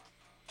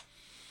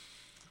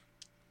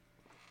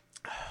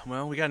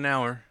 Well, we got an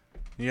hour.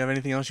 You have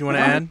anything else you want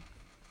to add?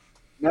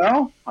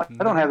 No, I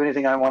don't have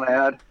anything I want to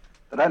add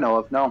that I know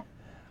of. No.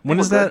 When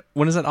is that?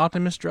 When does that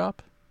Optimus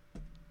drop?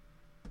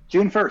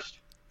 June 1st.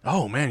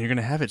 Oh man, you're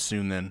gonna have it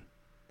soon then.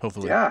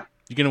 Hopefully. Yeah.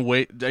 You gonna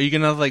wait? Are you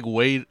gonna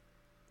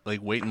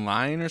wait in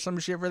line or some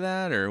shit for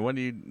that, or what are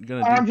you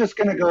gonna do? I'm just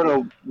gonna go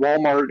to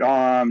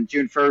Walmart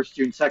June 1st,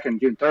 June 2nd,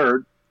 June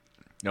 3rd.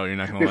 No, you're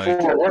not gonna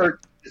before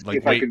work. See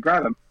if I could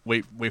grab them.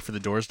 Wait for the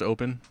doors to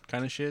open,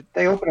 kind of shit.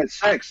 They open at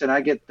 6, and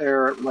I get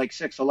there at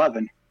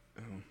 6:11.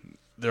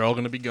 They're all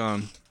gonna be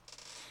gone.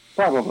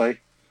 Probably,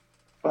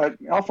 but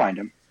I'll find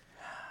them.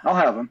 I'll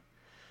have them.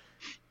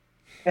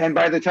 And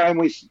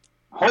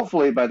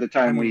hopefully by the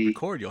time we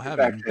record, you'll have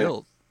them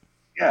built.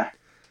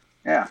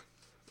 Yeah.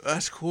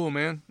 That's cool,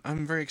 man.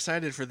 I'm very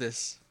excited for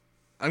this.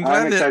 I'm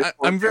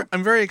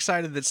very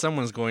excited that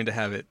someone's going to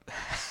have it.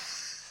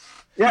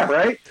 Yeah,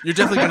 right. You're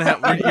definitely gonna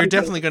have. You're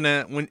definitely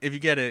gonna if you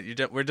get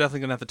it. We're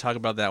definitely gonna have to talk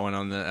about that one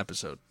on the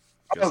episode.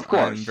 Of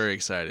course, I'm very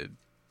excited.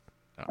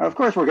 Of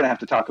course, we're gonna have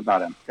to talk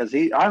about him because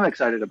I'm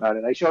excited about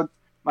it.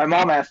 My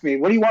mom asked me,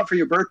 "What do you want for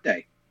your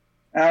birthday?"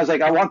 And I was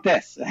like, "I want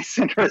this." And I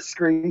sent her a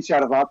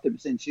screenshot of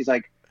Optimus, and she's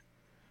like,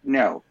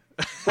 "No,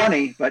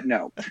 funny, but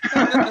no."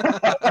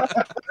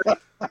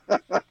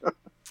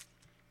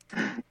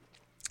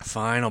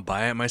 Fine, I'll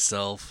buy it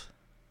myself.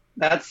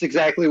 That's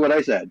exactly what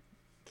I said.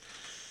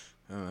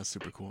 Oh, that's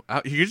super cool.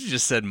 You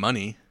just said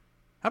money.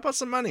 How about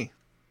some money?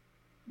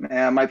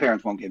 Nah, my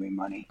parents won't give me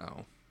money.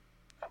 Oh.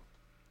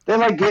 They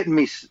like getting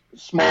me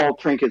small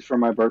trinkets for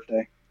my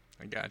birthday.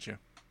 I got you.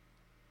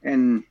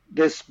 And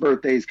this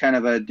birthday is kind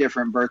of a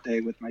different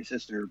birthday with my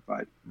sister,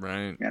 but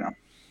right. You know.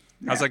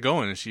 How's that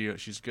going?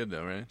 She's good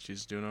though, right?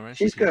 She's doing all right.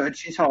 She's good.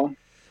 She's home.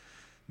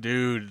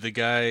 Dude, the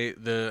guy,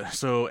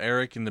 so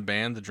Eric in the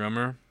band, the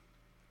drummer,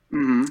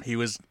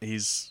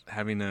 he's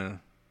having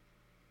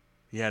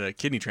he had a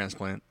kidney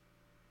transplant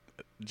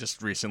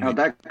just recently. How'd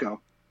that go?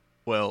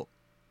 Well,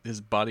 his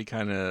body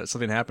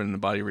something happened and the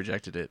body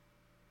rejected it.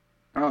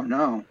 Oh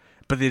no.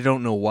 But they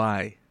don't know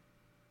why.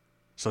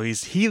 So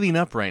he's healing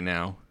up right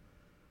now.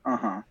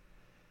 Uh-huh.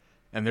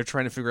 And they're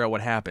trying to figure out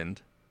what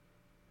happened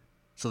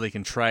so they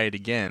can try it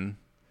again.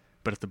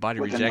 But if the body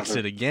rejects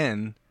it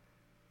again,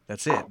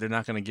 that's it. They're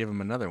not going to give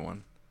him another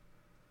one.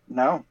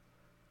 No.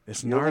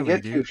 It's gnarly,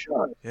 get dude. 2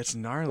 shots. It's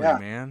gnarly,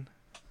 man.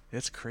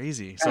 It's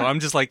crazy. So I'm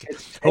just like,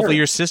 hopefully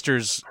your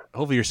sister's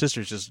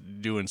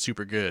just doing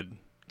super good,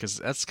 because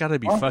that's got to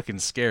be fucking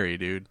scary,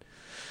 dude.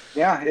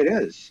 Yeah, it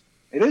is.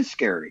 It is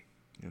scary.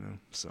 You know,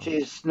 so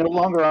she's no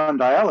longer on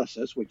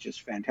dialysis, which is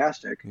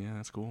fantastic. Yeah,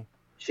 that's cool.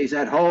 She's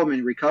at home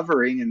and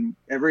recovering, and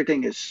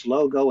everything is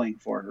slow going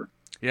for her.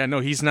 Yeah,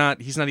 no, he's not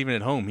even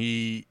at home.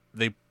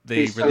 They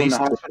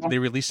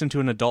released him to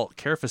an adult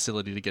care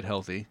facility to get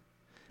healthy,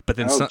 but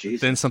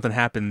then something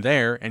happened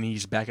there, and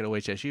he's back at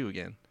OHSU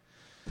again.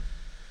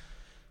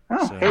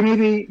 Oh, so, hey,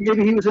 maybe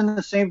he was in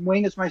the same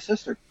wing as my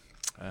sister.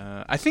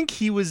 I think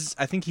he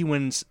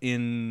went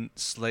in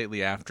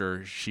slightly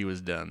after she was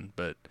done,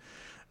 but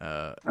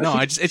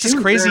it's just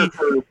crazy.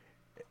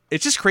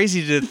 It's just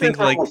crazy to think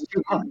like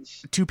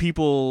 2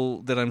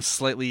 people that I'm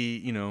slightly,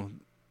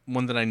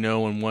 one that I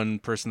know and one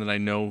person that I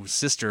know,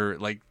 sister,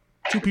 like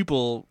 2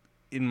 people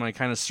in my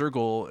kind of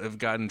circle have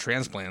gotten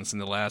transplants in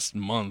the last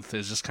month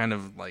is just kind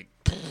of like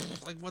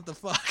what the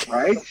fuck,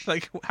 right?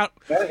 Like how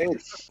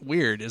it's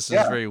weird. It's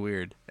just very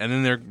weird. And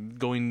then they're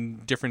going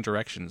different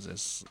directions.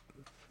 It's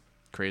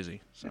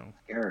crazy. So that's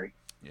scary.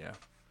 Yeah,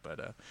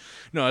 but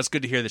no, it's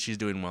good to hear that she's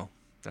doing well.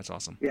 That's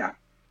awesome. Yeah.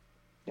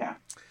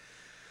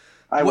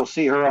 I will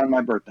see her on my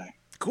birthday.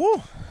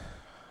 Cool.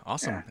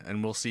 Awesome. Yeah.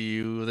 And we'll see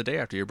you the day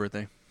after your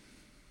birthday.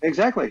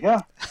 Exactly.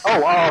 Yeah.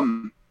 Oh,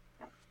 do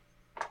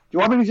you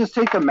want me to just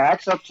take the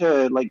Max up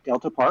to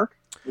Delta Park?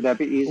 Would that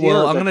be easier?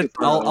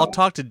 Well, I'll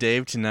talk to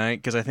Dave tonight,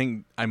 because I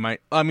think I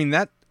might. I mean,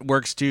 that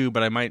works too,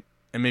 but I might,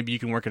 and maybe you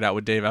can work it out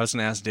with Dave. I was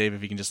gonna ask Dave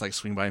if he can just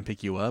swing by and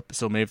pick you up.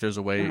 So maybe if there's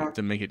a way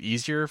to make it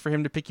easier for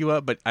him to pick you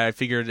up. But I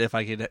figured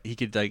he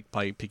could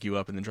probably pick you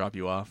up and then drop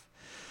you off.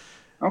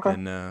 Okay.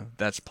 And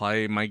that's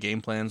probably my game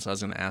plan. So I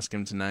was gonna ask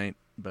him tonight,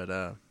 but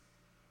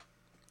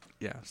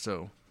yeah.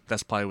 So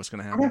that's probably what's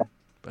gonna happen. Okay.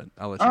 But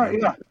I'll let you know.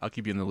 Yeah. I'll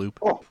keep you in the loop.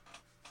 Cool.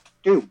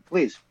 Dude,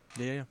 please.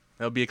 Yeah.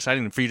 That'll be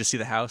exciting for you to see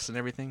the house and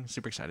everything.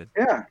 Super excited.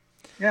 Yeah.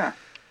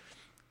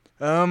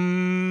 All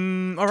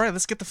right,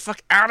 let's get the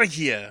fuck out of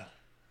here.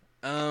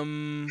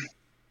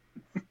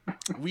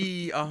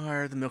 We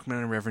are the Milkman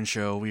and Reverend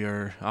Show. We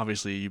are,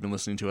 obviously, you've been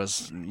listening to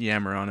us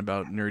yammer on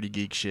about nerdy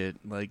geek shit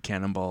like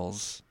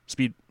cannonballs,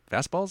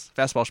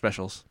 fastball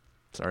specials.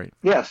 Sorry.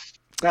 Yes,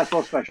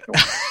 fastball special.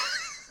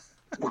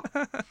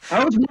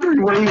 I was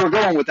wondering where you were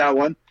going with that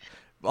one.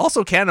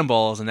 Also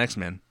Cannonball is an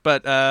X-Men,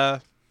 but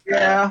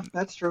yeah,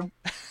 that's true.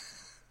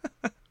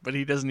 But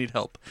he doesn't need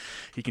help.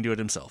 He can do it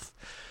himself.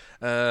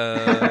 He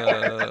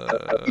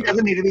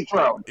doesn't need to be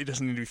thrown. It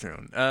doesn't need to be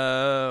thrown.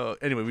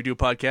 Anyway, we do a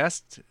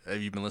podcast.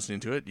 You've been listening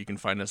to it. You can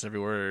find us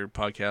everywhere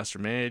podcasts are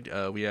made.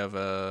 We have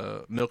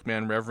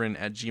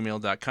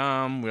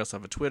milkmanreverend@gmail.com. We also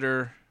have a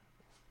Twitter,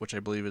 which I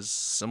believe is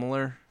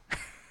similar.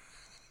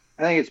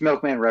 I think it's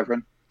Milkman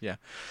Reverend. Yeah.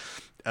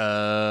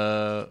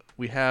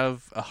 We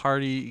have a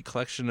hearty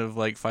collection of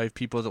like 5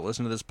 people that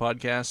listen to this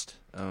podcast.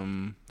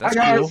 That's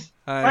Hi, cool. guys.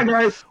 Hi,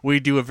 guys. We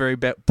do a very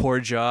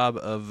poor job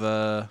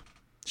of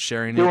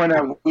sharing doing it.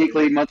 A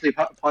weekly, monthly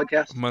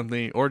podcast.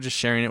 Monthly, or just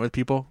sharing it with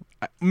people.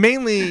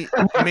 Mainly,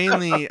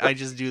 I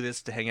just do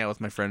this to hang out with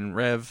my friend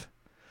Rev.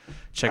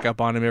 Check up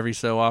on him every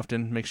so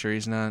often. Make sure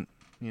he's not,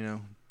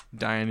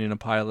 dying in a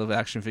pile of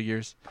action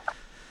figures.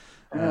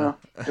 Yeah,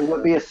 it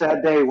would be a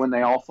sad day when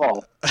they all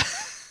fall.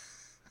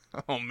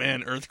 Oh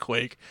man,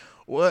 earthquake!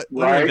 What?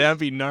 Right? Wouldn't that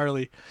be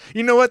gnarly?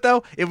 You know what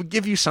though? It would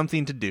give you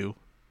something to do.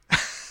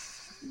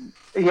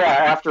 Yeah,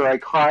 after I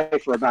cry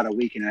for about a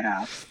week and a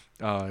half.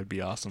 Oh, it'd be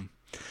awesome.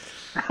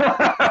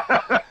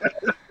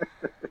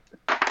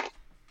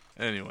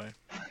 Anyway,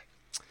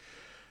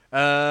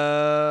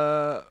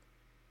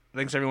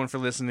 thanks everyone for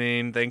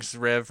listening. Thanks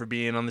Rev for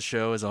being on the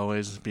show as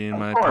always, being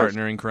my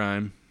partner in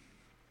crime.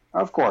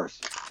 Of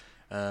course.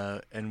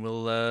 And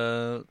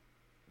we'll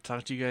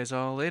talk to you guys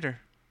all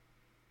later.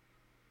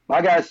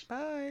 Bye, guys.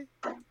 Bye.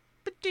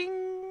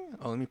 Ba-ding.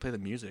 Oh, let me play the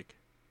music.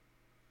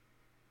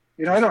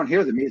 I don't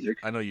hear the music.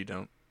 I know you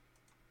don't.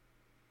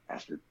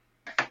 Bastard.